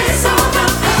 erase all the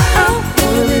pain. I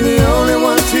wanna be the only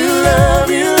one to love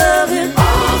you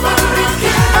over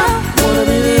again. I wanna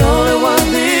be the only one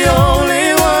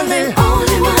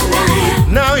I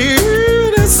am. Now you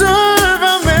deserve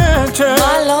a mention.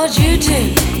 My Lord, you do.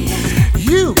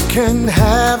 You can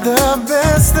have the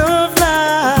best of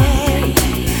life.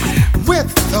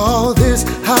 With all this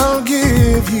I'll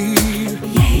give you.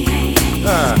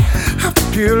 A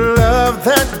pure love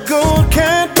that gold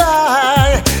can't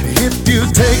buy. If you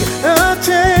take a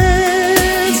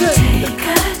chance,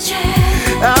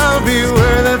 I'll be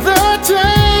worth the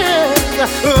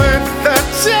chance, worth the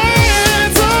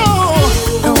chance.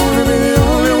 Oh, I wanna be the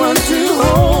only one to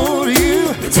hold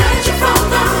you, protect you from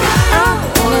the rain. I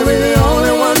wanna be the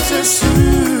only one to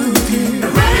soothe you,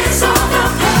 erase all the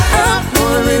pain. I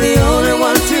wanna be the only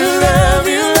one to love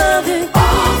you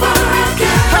over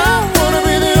again. I wanna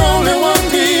be the only one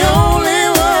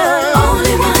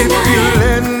if you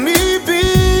let me be,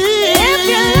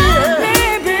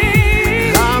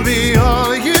 I'll be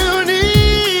all you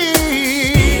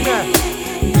need.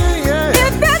 Yeah.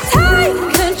 If you take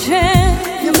a chance,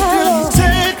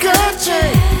 Take a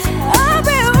chance. I'll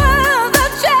be worth a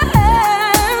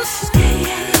chance.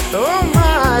 Oh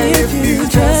my, If you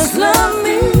just love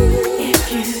me,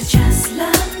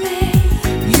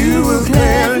 you will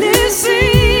clearly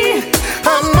see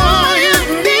I'm all you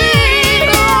need.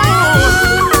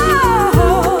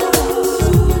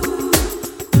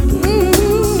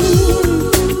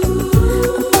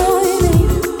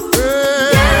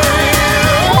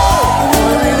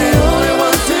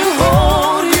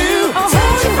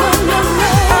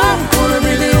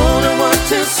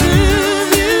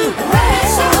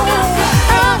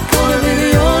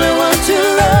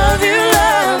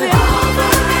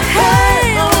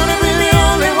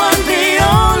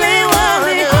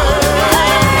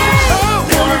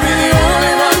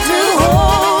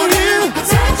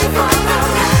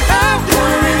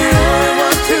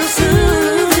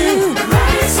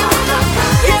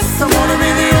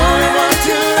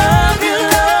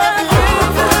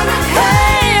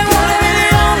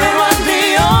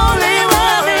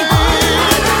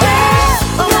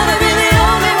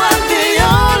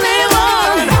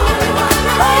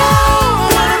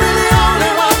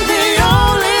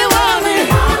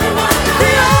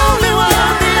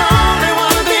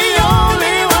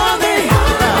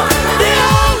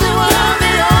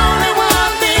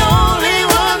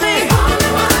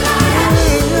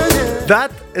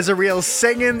 That is a real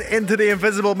singing into the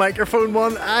invisible microphone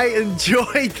one. I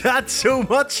enjoyed that so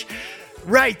much.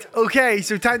 Right, okay,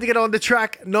 so time to get on to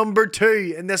track number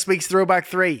 2 in this week's Throwback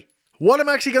 3. What I'm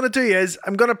actually going to do is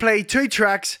I'm going to play 2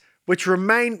 tracks which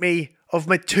remind me of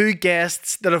my 2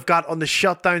 guests that I've got on the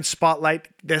Shutdown Spotlight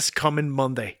this coming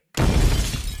Monday.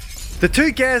 The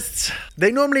 2 guests,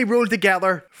 they normally roll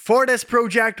together. For this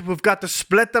project, we've got to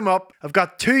split them up. I've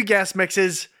got 2 guest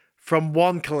mixes from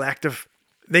one collective.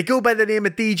 They go by the name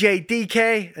of DJ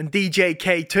DK and DJ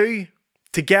K2.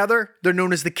 Together, they're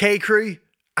known as the K Crew,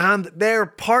 and they're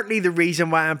partly the reason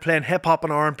why I'm playing hip-hop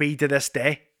and R&B to this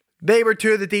day. They were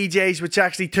 2 of the DJs which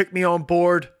actually took me on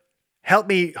board, helped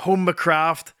me hone my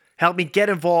craft, helped me get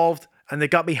involved, and they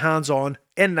got me hands-on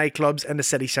in nightclubs in the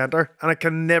city centre, and I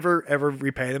can never ever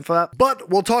repay them for that. But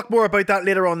we'll talk more about that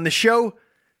later on in the show.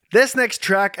 This next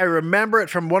track, I remember it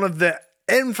from one of the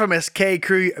infamous K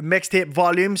Crew mixtape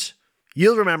volumes.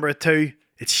 You'll remember it too.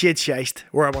 It's Shit Shiest,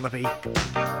 Where I Wanna Be.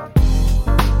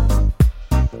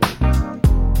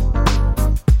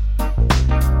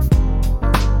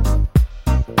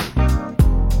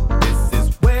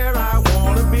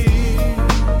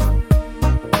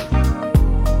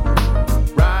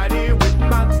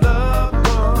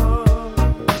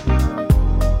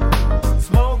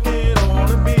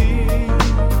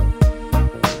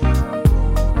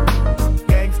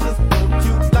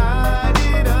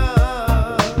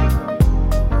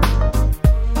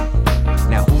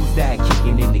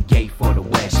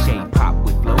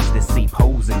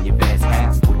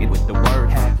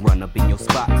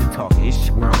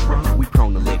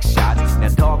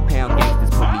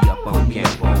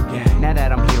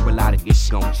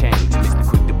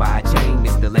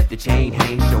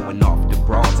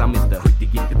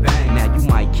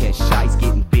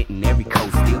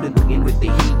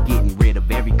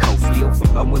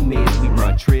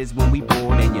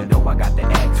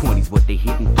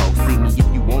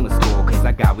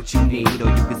 need. Or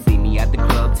you can see me at the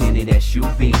club, tinted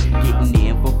SUV. Getting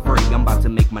in for free, I'm about to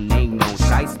make my name known.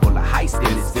 Shice full of heist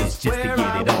in this bitch just to get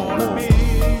it on.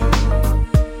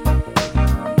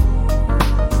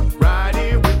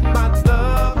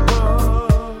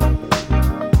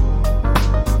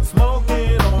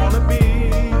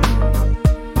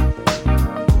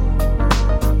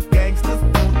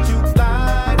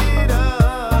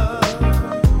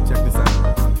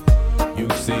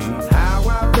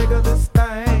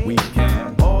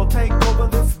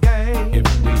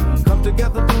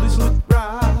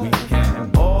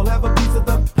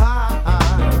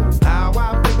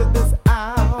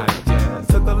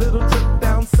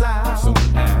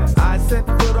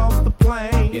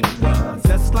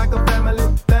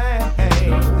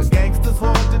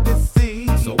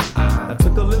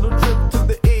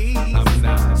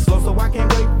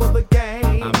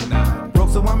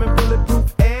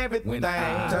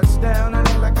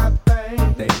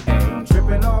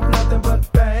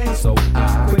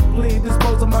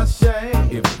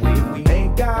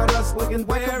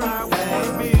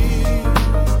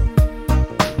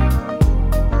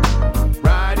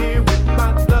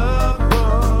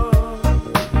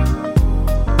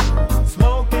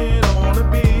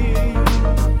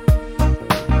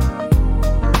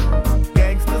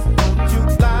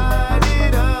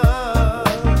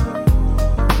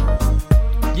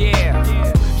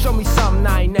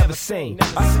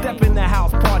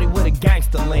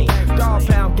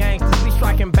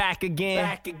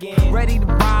 Ready to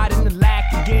ride in the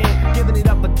lack again. Giving it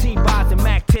up for T-Boz and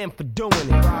Mac 10 for doing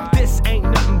it. This ain't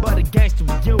nothing but a gangster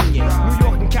reunion. New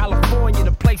York and California,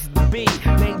 the places to be.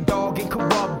 Nate Dogg and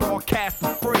Corrupt broadcast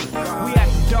for free. We at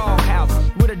the doghouse,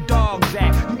 where the dogs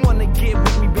at. You wanna get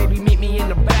with me, baby, meet me in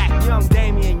the back. Young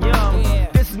Damian Young,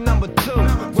 this is number 2.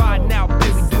 Riding out,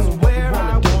 baby, doing what we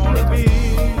wanna do.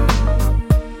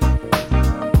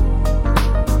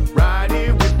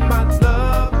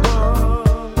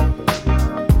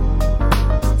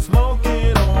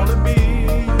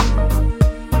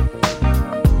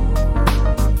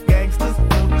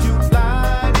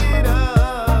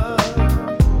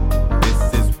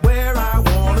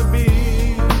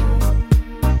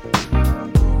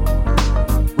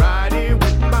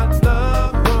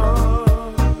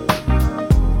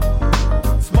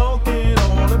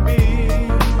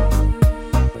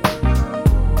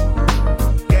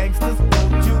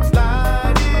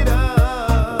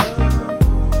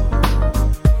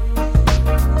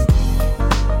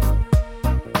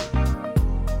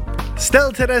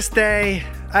 Still to this day,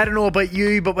 I don't know about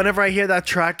you, but whenever I hear that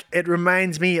track, it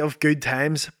reminds me of good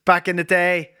times. Back in the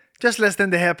day, just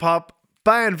listening to hip-hop,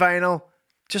 buying vinyl,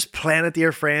 just playing it to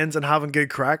your friends and having good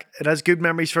crack. It has good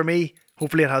memories for me.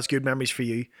 Hopefully it has good memories for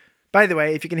you. By the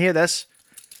way, if you can hear this,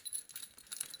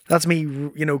 that's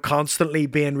me, constantly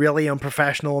being really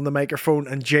unprofessional on the microphone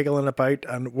and jiggling about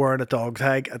and wearing a dog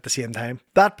tag at the same time.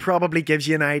 That probably gives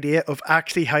you an idea of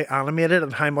actually how animated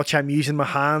and how much I'm using my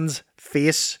hands,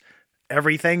 face,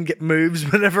 everything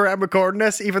moves whenever I'm recording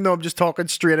this, even though I'm just talking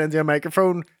straight into a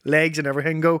microphone, legs and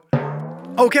everything go.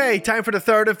 Okay, time for the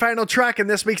third and final track in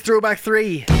this week's Throwback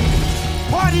 3.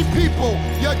 Party people,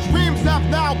 your dreams have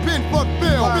now been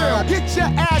fulfilled. Get your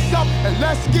ass up and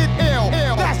let's get ill.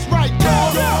 That's right,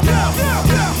 y'all.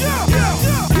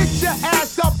 Get your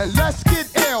ass up and let's get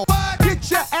ill. Get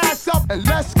your ass up and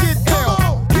let's get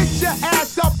ill. Get your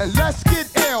ass up and let's get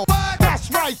ill.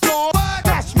 That's right, y'all.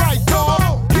 That's right,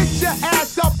 y'all. Get your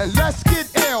ass up and let's get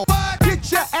ill.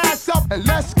 Get your ass up and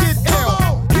let's get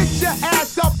ill. Get your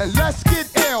ass up and let's get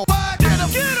ill. Get 'em,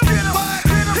 get 'em, get 'em,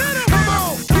 get 'em. Come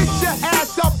on, get your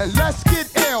ass up and let's get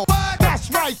ill. That's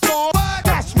right, y'all.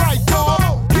 That's right,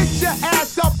 y'all. Get your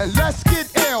ass up and let's get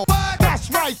ill. That's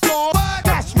right, y'all.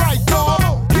 That's right,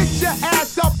 y'all. Get your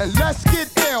ass up and let's get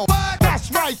ill.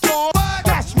 That's right, y'all.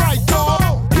 That's right,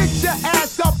 y'all. Get your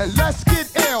ass up and let's get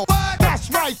ill. That's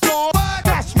right, y'all.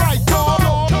 That's right,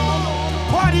 y'all.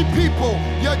 Party people,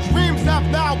 your dreams have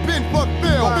now been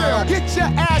fulfilled. Get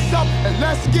your ass up and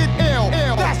let's get ill.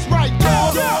 That's right,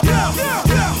 y'all.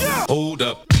 Hold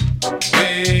up.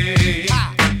 Hey.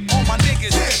 All my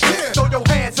niggas, throw your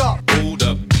hands up. Hold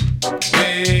up.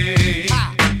 Hey.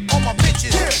 All my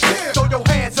bitches, throw your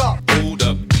hands up. Hold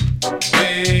up.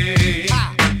 Hey.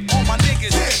 All my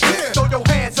niggas, throw your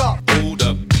hands up. Hold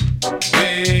up.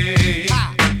 Hey. Get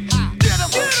 'em, get 'em,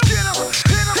 get 'em,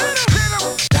 hit 'em, hit 'em.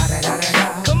 Da da da da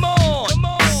da. Come on, come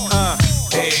on.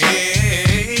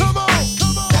 Hey. Come on,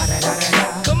 come on. Da da da da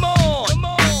da. Come on, come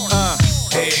on.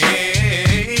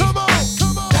 Hey. Come on,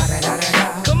 come on.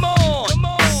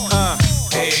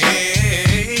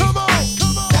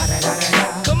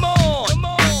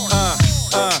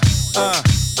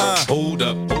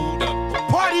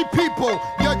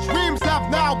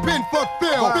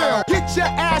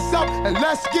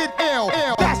 let's get ill.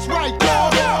 That's right,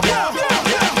 y'all.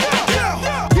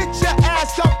 Get your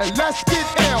ass up and let's get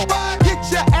ill.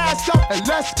 Get your ass up and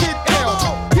let's get ill.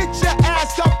 Get your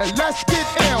ass up and let's get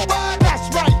ill.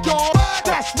 That's right, y'all.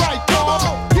 That's right,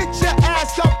 y'all. Get your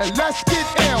ass up and let's get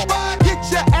ill. Get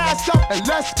your ass up and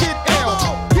let's get ill.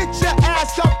 Get your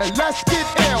ass up and let's get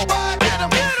ill. Come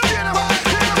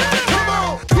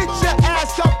on. Get your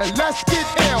ass up and let's get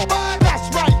ill.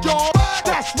 That's right, y'all.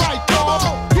 That's right,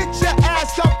 y'all. Get your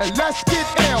ass up and let's get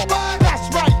ill.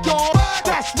 That's right, y'all.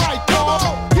 That's right,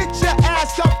 y'all. Get your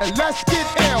ass up and let's get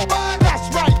ill.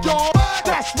 That's right, y'all.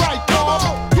 That's right,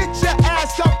 y'all. Get your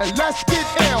ass up and let's get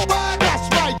ill. That's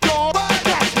right, y'all.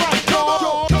 That's right,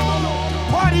 y'all.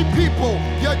 Party people,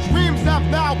 your dreams have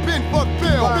now been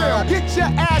fulfilled. Get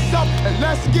your ass up and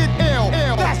let's get ill.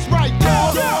 That's right,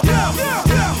 y'all.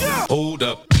 Hold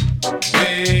up.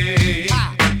 Hey.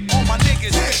 All my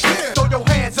niggas, throw your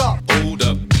hands up. Hold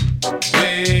up.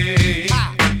 Hey.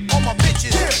 All my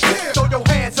bitches, throw your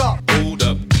hands up. Hold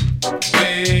up.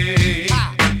 Hey.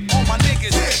 All my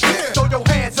niggas, throw your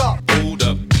hands up. Hold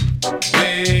up.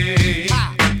 Hey.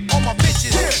 All my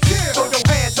bitches, throw your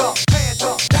hands up. Hands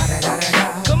up.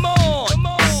 Come on.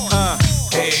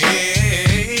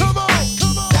 Hey. Come on.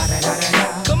 Come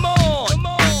on.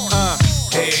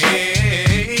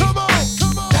 Hey. Come on.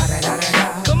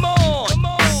 Come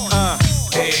on.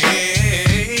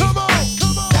 Hey. Come on.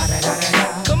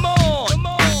 Come on.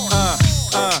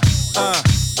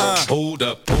 Hold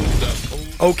up.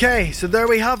 Okay, so there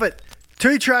we have it.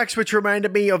 2 tracks which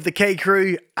reminded me of the K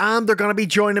Crew, and they're going to be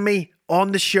joining me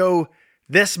on the show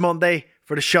this Monday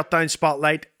for the Shutdown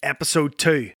Spotlight episode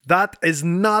 2. That is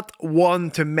not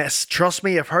one to miss. Trust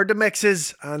me, I've heard the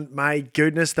mixes, and my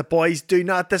goodness, the boys do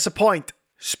not disappoint.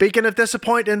 Speaking of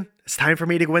disappointing, it's time for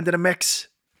me to go into the mix.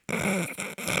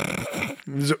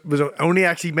 Was it only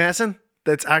actually messing?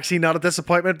 That's actually not a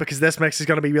disappointment, because this mix is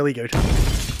going to be really good.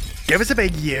 Give us a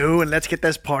big yo and let's get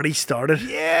this party started.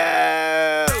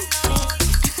 Yeah.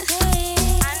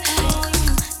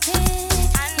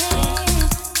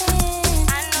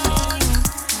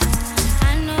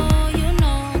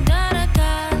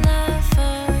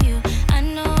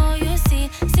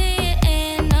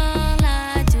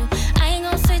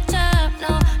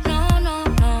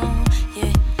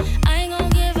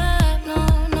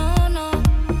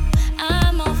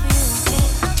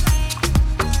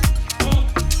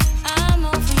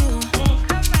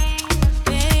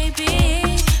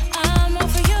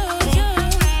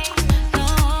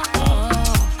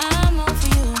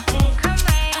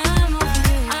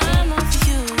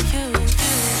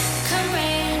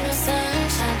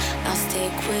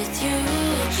 For you.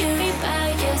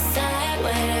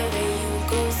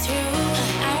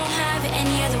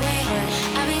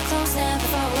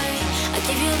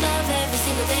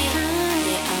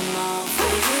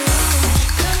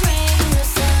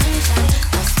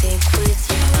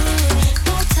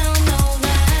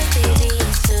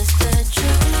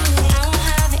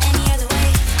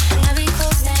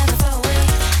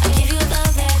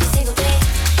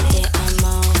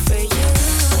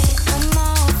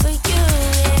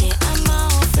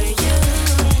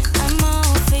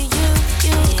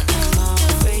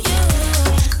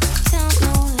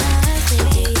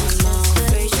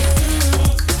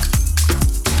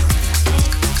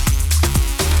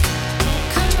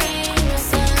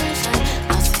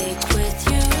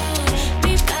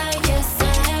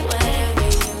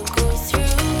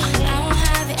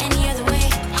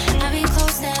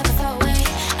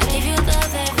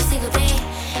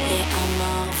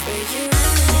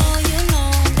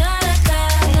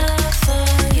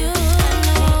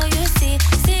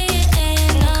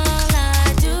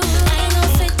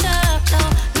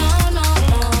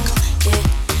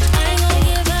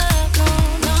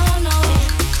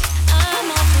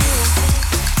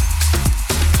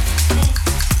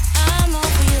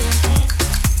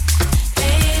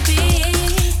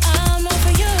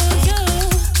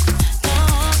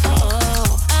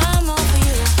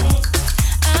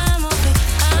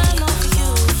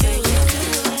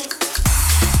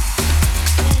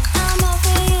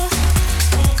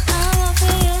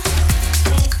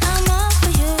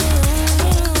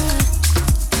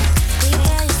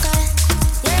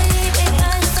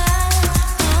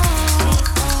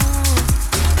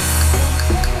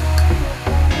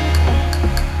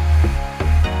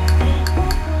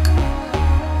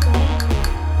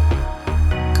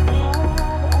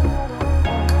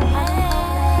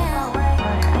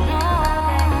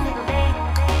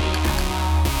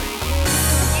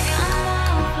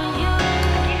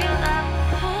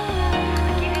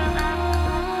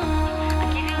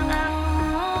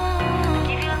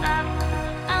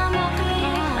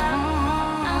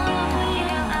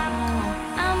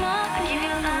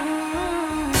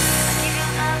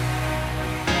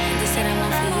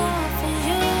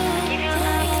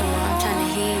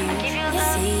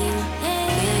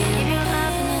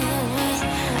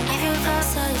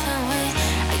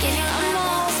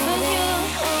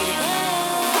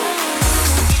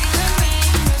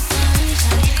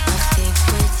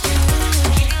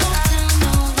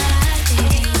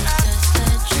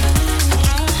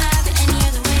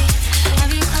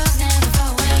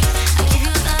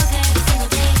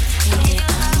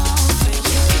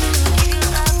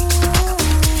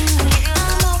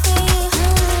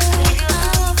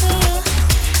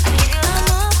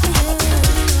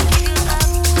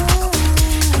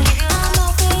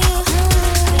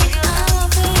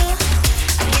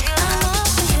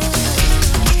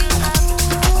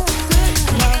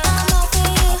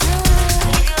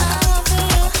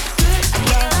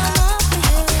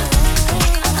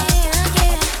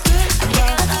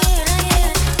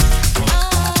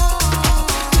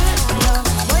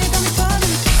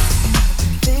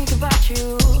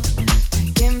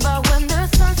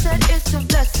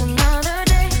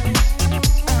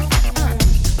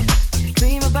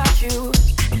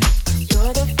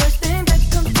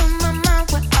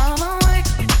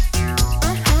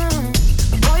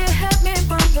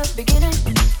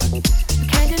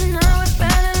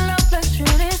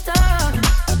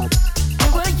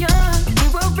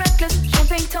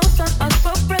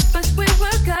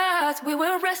 hearts, we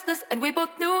were restless, and we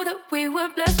both knew that we were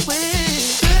blessed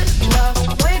with good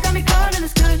love. Boy, you got me caught in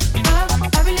this good love.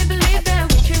 I really believe that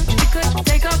with you, we could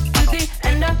take off to the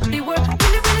end of the world.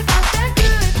 Really, really got that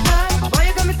good love. Boy,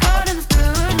 you got me caught in this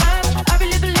good love. I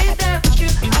really believe that with you,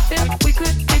 I feel we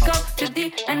could take off to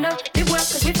the end of the world,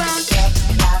 'cause we found good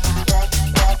love.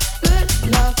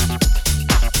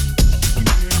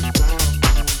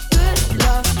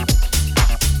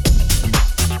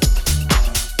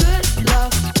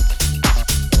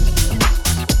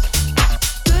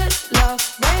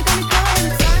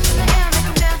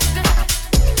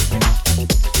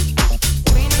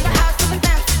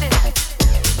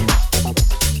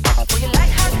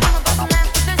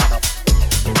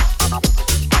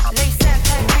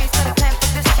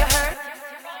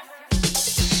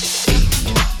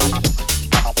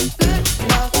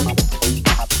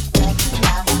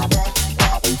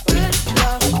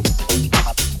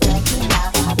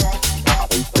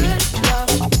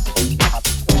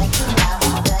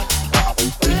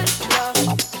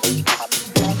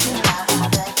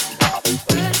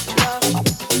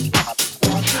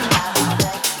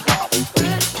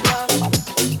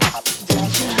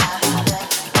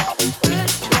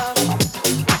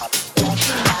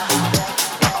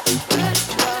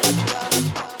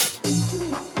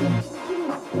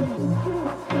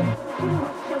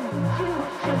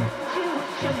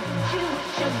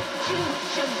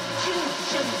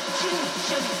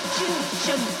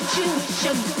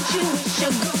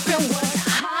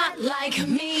 Hot like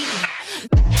me.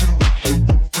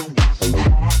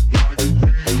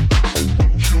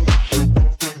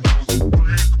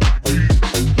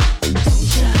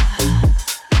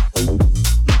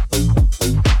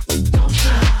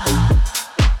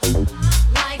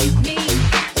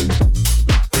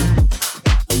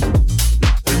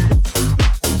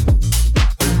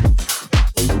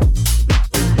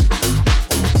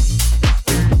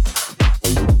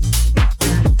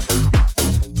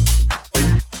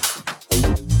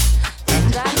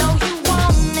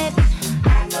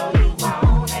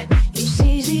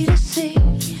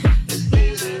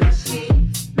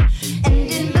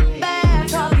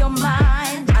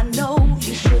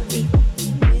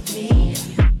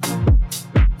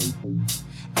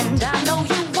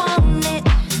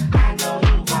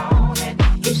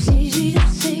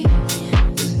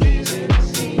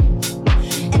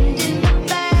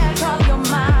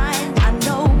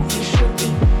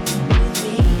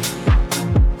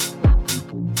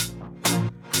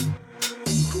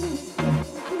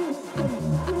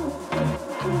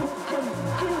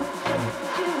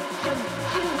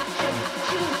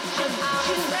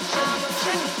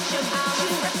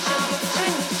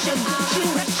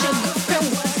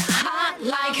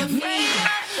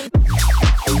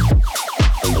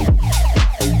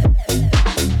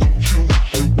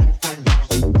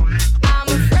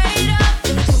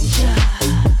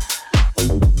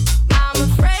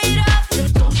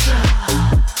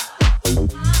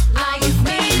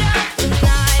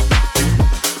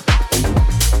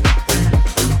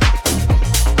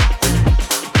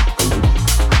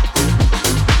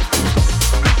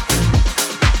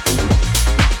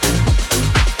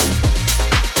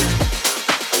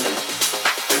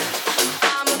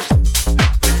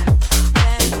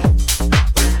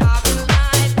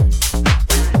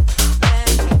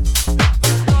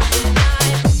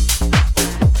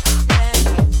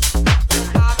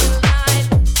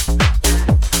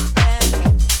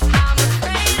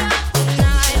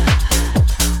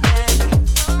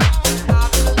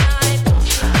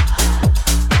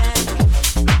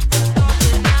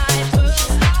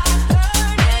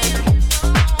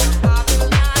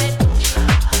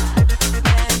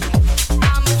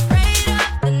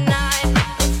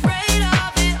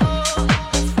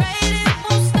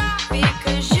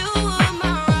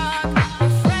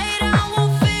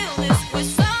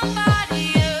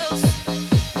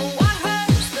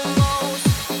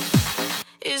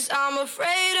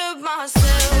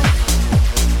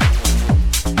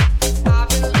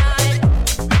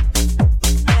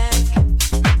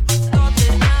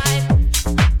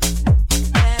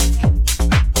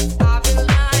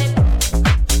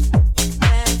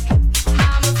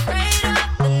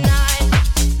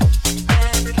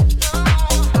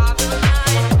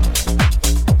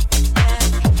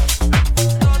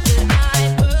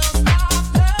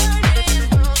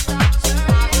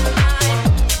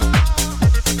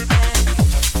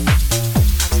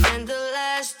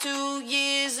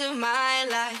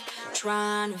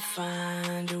 trying to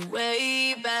find a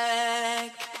way back.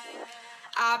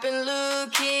 I've been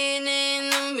looking in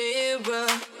the mirror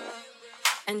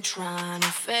and trying to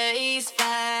face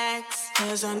facts,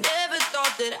 'cause I never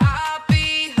thought that I'd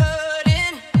be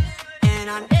hurting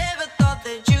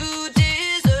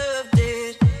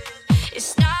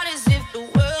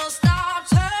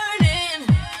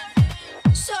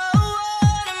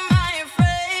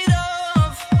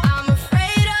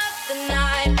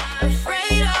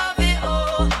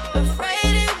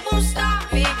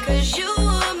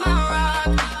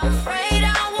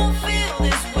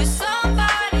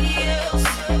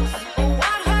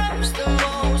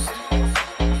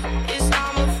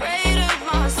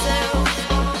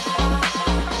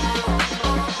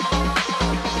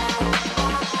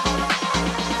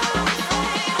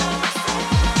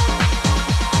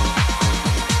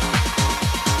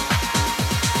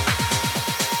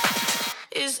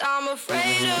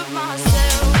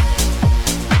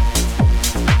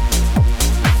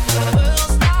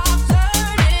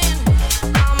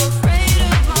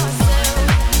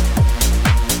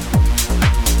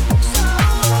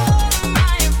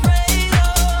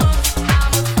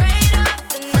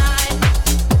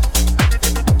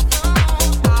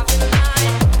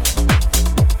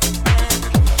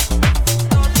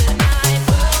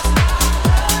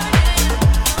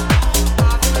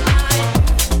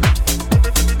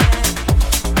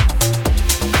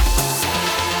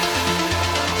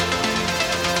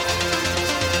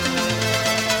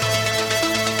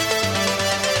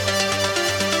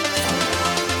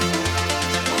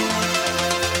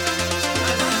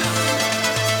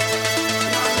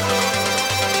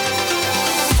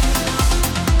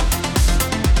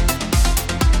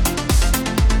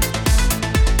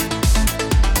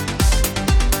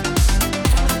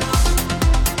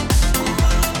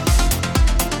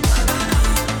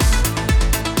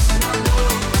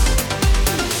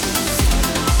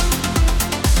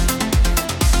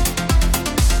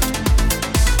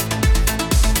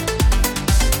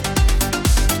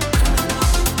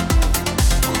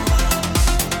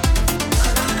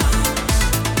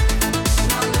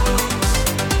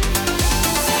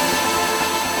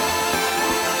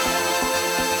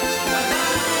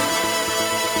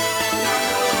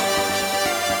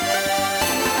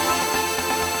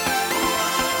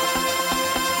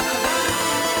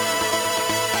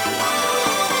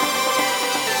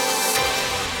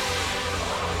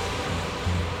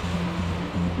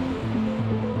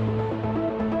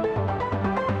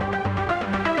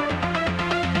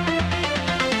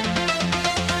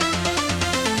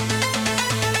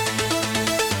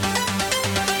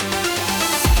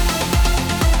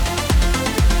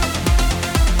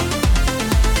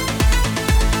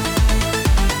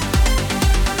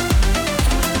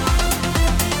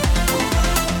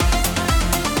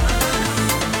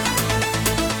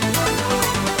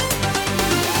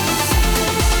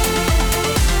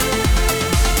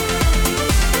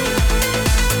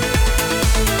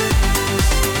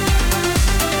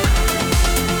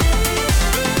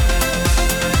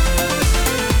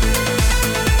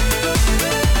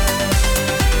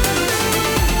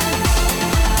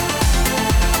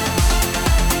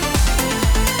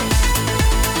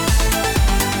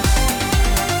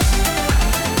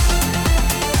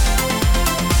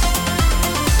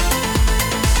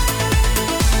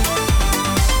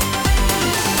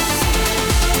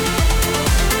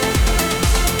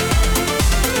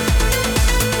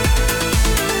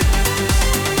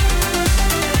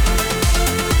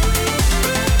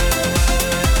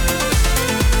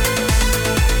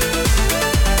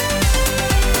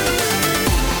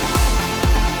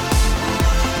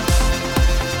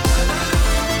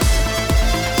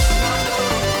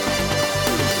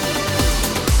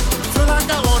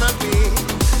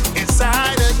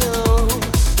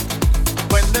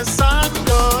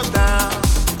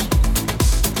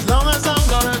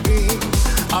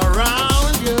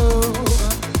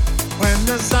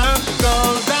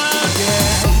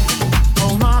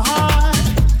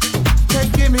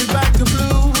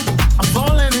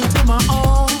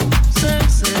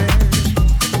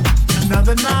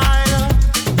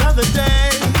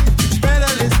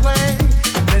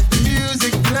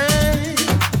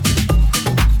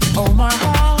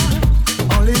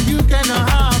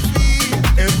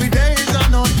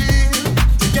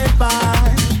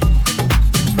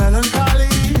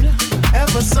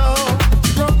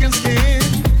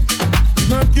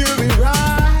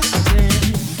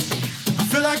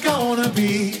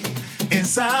be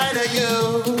inside of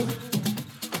you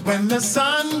when the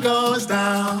sun goes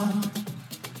down.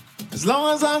 As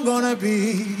long as I'm gonna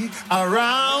be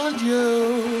around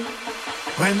you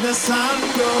when the sun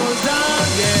goes down,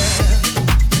 yeah.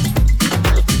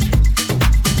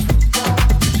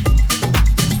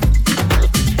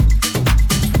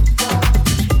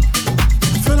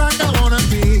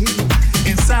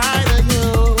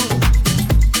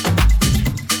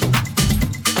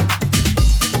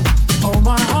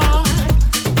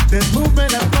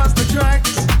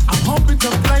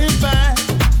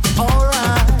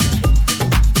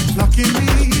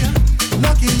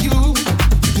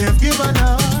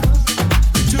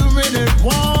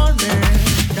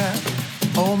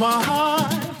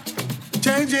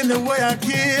 The way I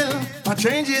kill, by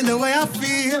changing the way I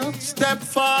feel. Step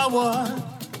forward.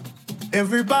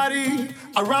 Everybody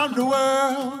around the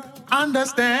world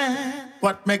understand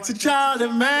what makes a child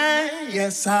a man.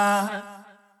 Yes, I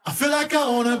feel like I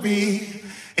wanna be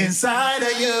inside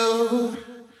of you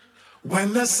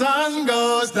when the sun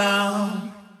goes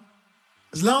down.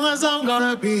 As long as I'm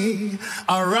gonna be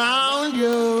around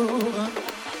you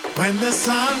when the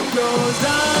sun goes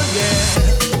down,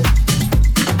 yeah.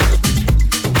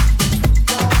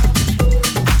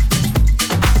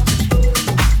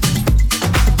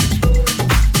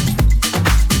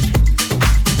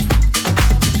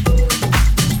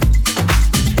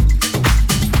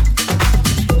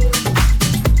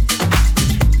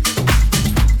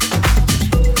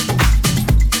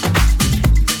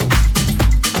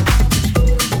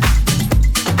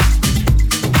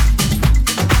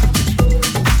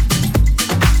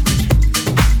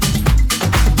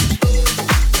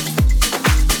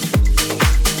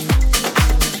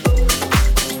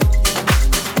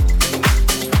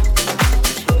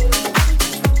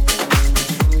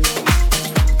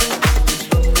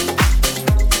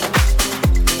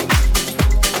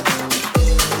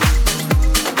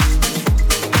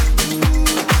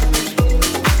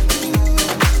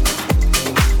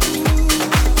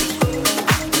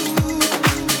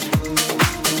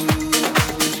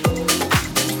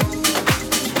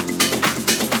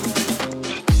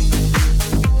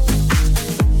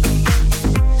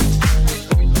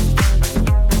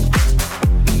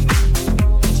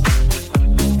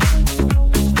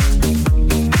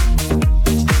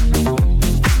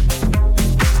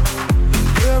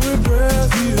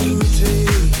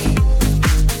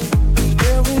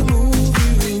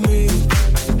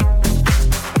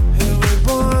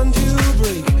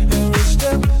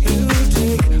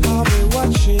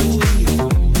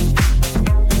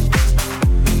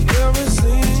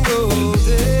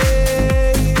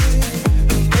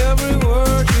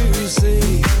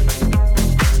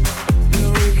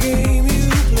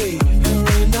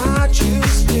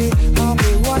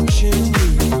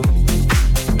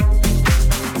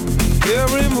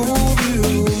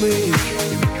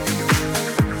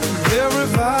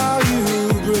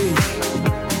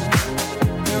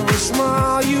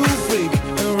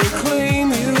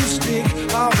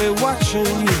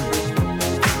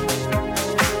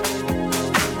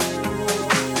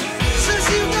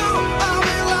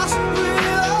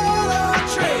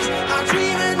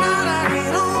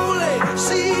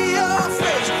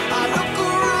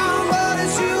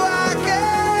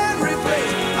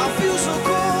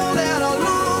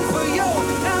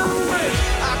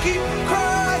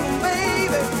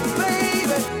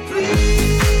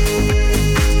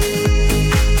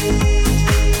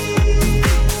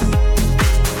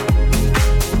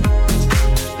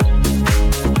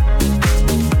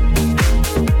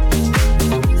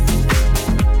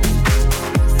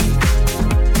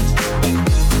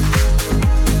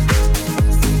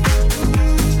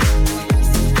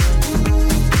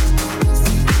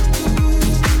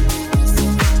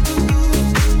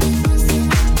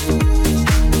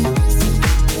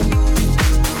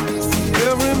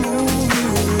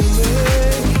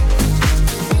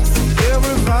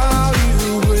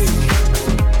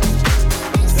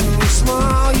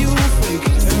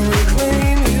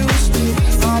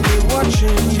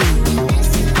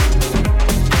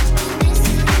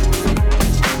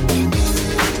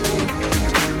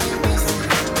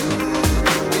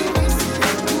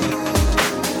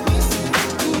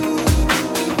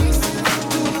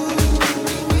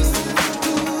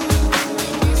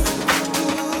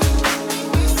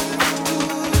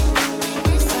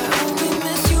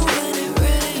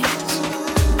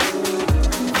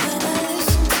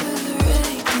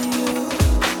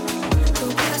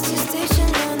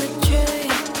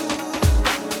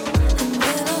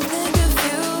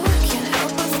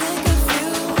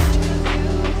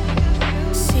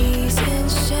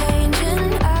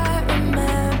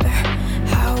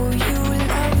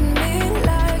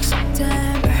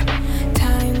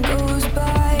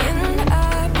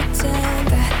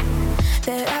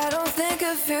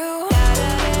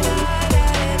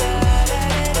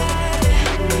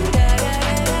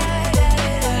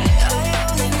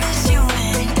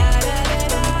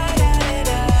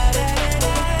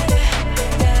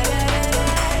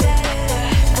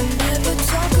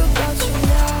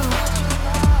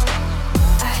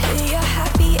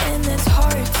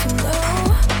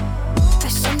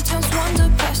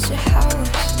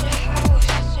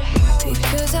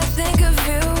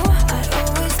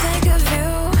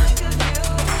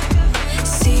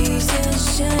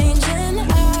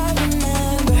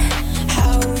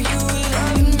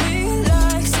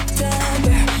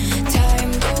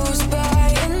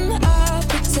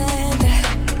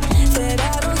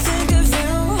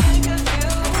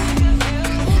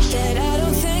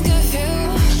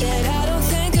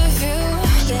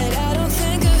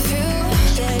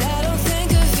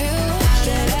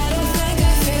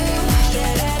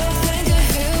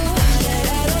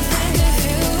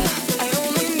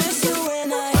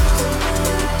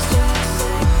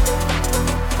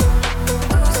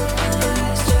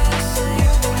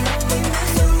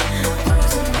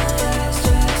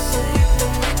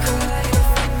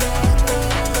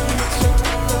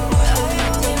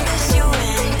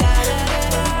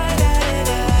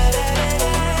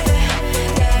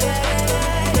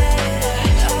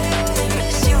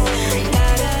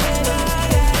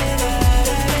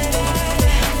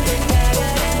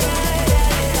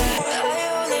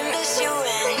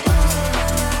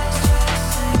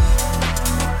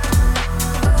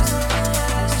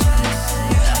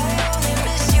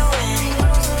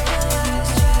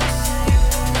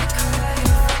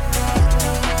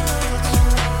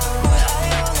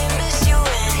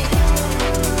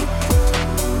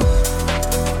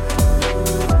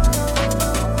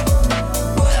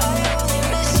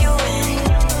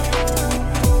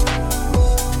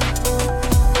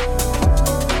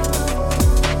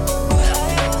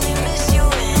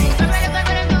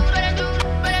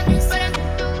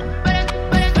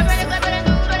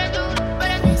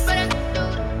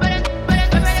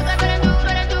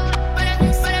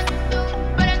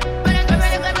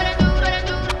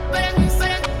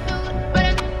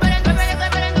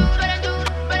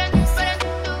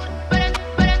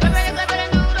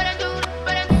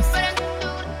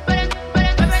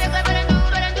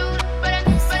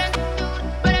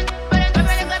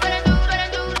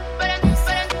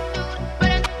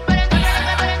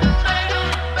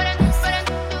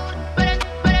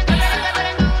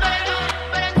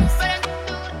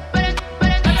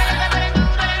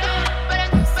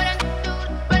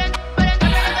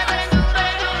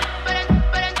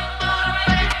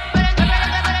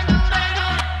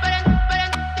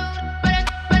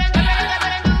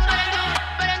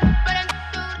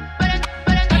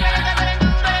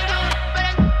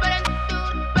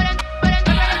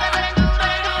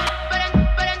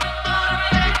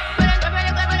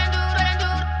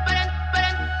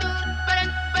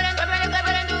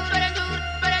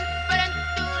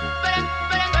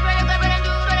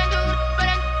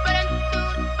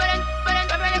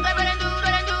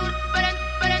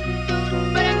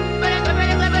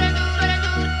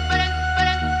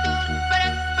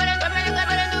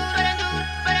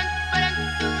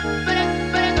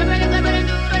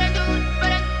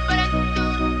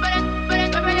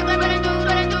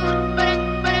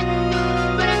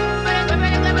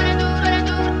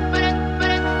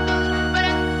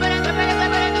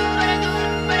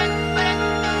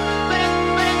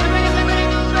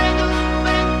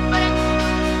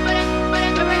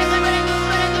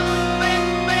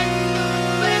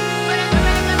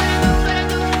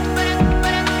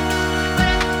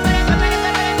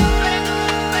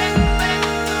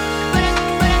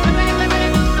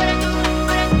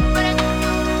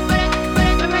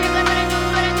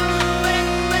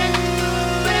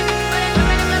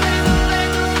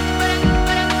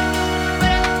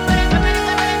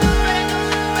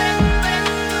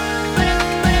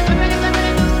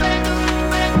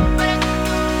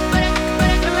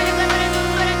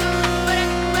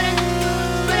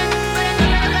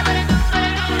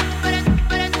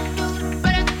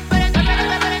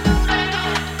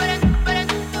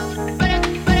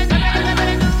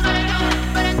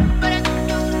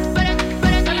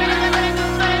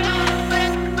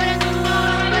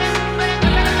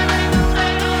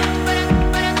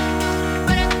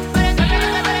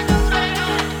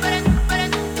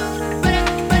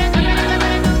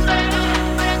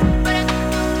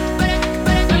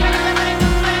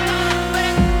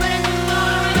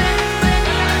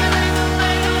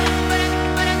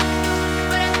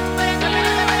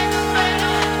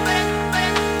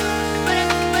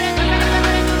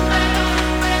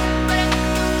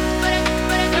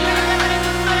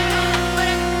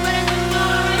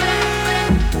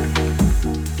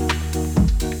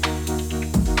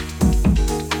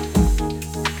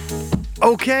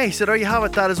 Okay, so there you have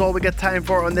it. That is all we got time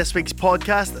for on this week's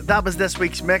podcast. That was this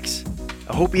week's mix.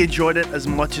 I hope you enjoyed it as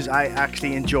much as I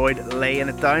actually enjoyed laying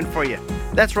it down for you.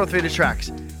 Let's run through the tracks.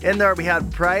 In there we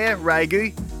had Priya,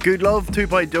 Ragu, Good Love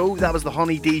 2.0, that was the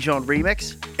Honey Dijon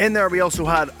remix. In there we also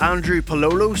had Andrew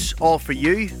Pololos, All For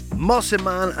You. Muscle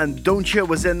Man and Don't Ya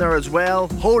was in there as well.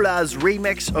 Hola's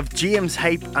remix of James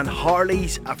Hype and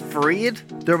Harley's Afraid.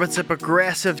 There was a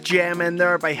progressive gem in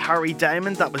there by Harry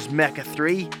Diamond, that was Mecha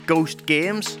 3, Ghost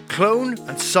Games. Clone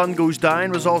and Sun Goes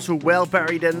Down was also well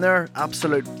buried in there,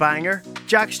 absolute banger.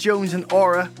 Jax Jones and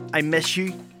Aura, I Miss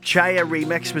You. Chaya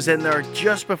remix was in there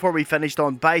just before we finished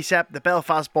on Bicep, the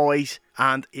Belfast Boys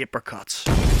and Apricots.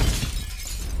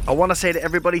 I want to say to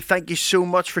everybody, thank you so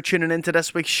much for tuning into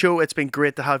this week's show. It's been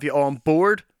great to have you on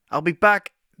board. I'll be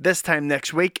back this time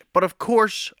next week, but of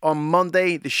course on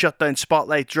Monday the Shutdown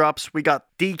Spotlight drops. We got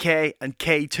DK and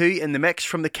K2 in the mix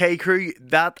from the K Crew.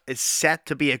 That is set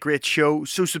to be a great show,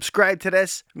 so subscribe to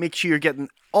this, make sure you're getting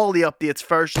all the updates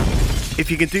first. If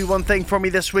you can do one thing for me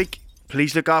this week,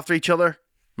 please look after each other.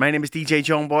 My name is DJ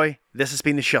John Boy. This has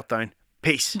been The Shutdown.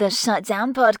 Peace. The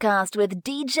Shutdown Podcast with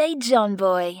DJ John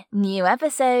Boy. New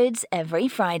episodes every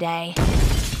Friday.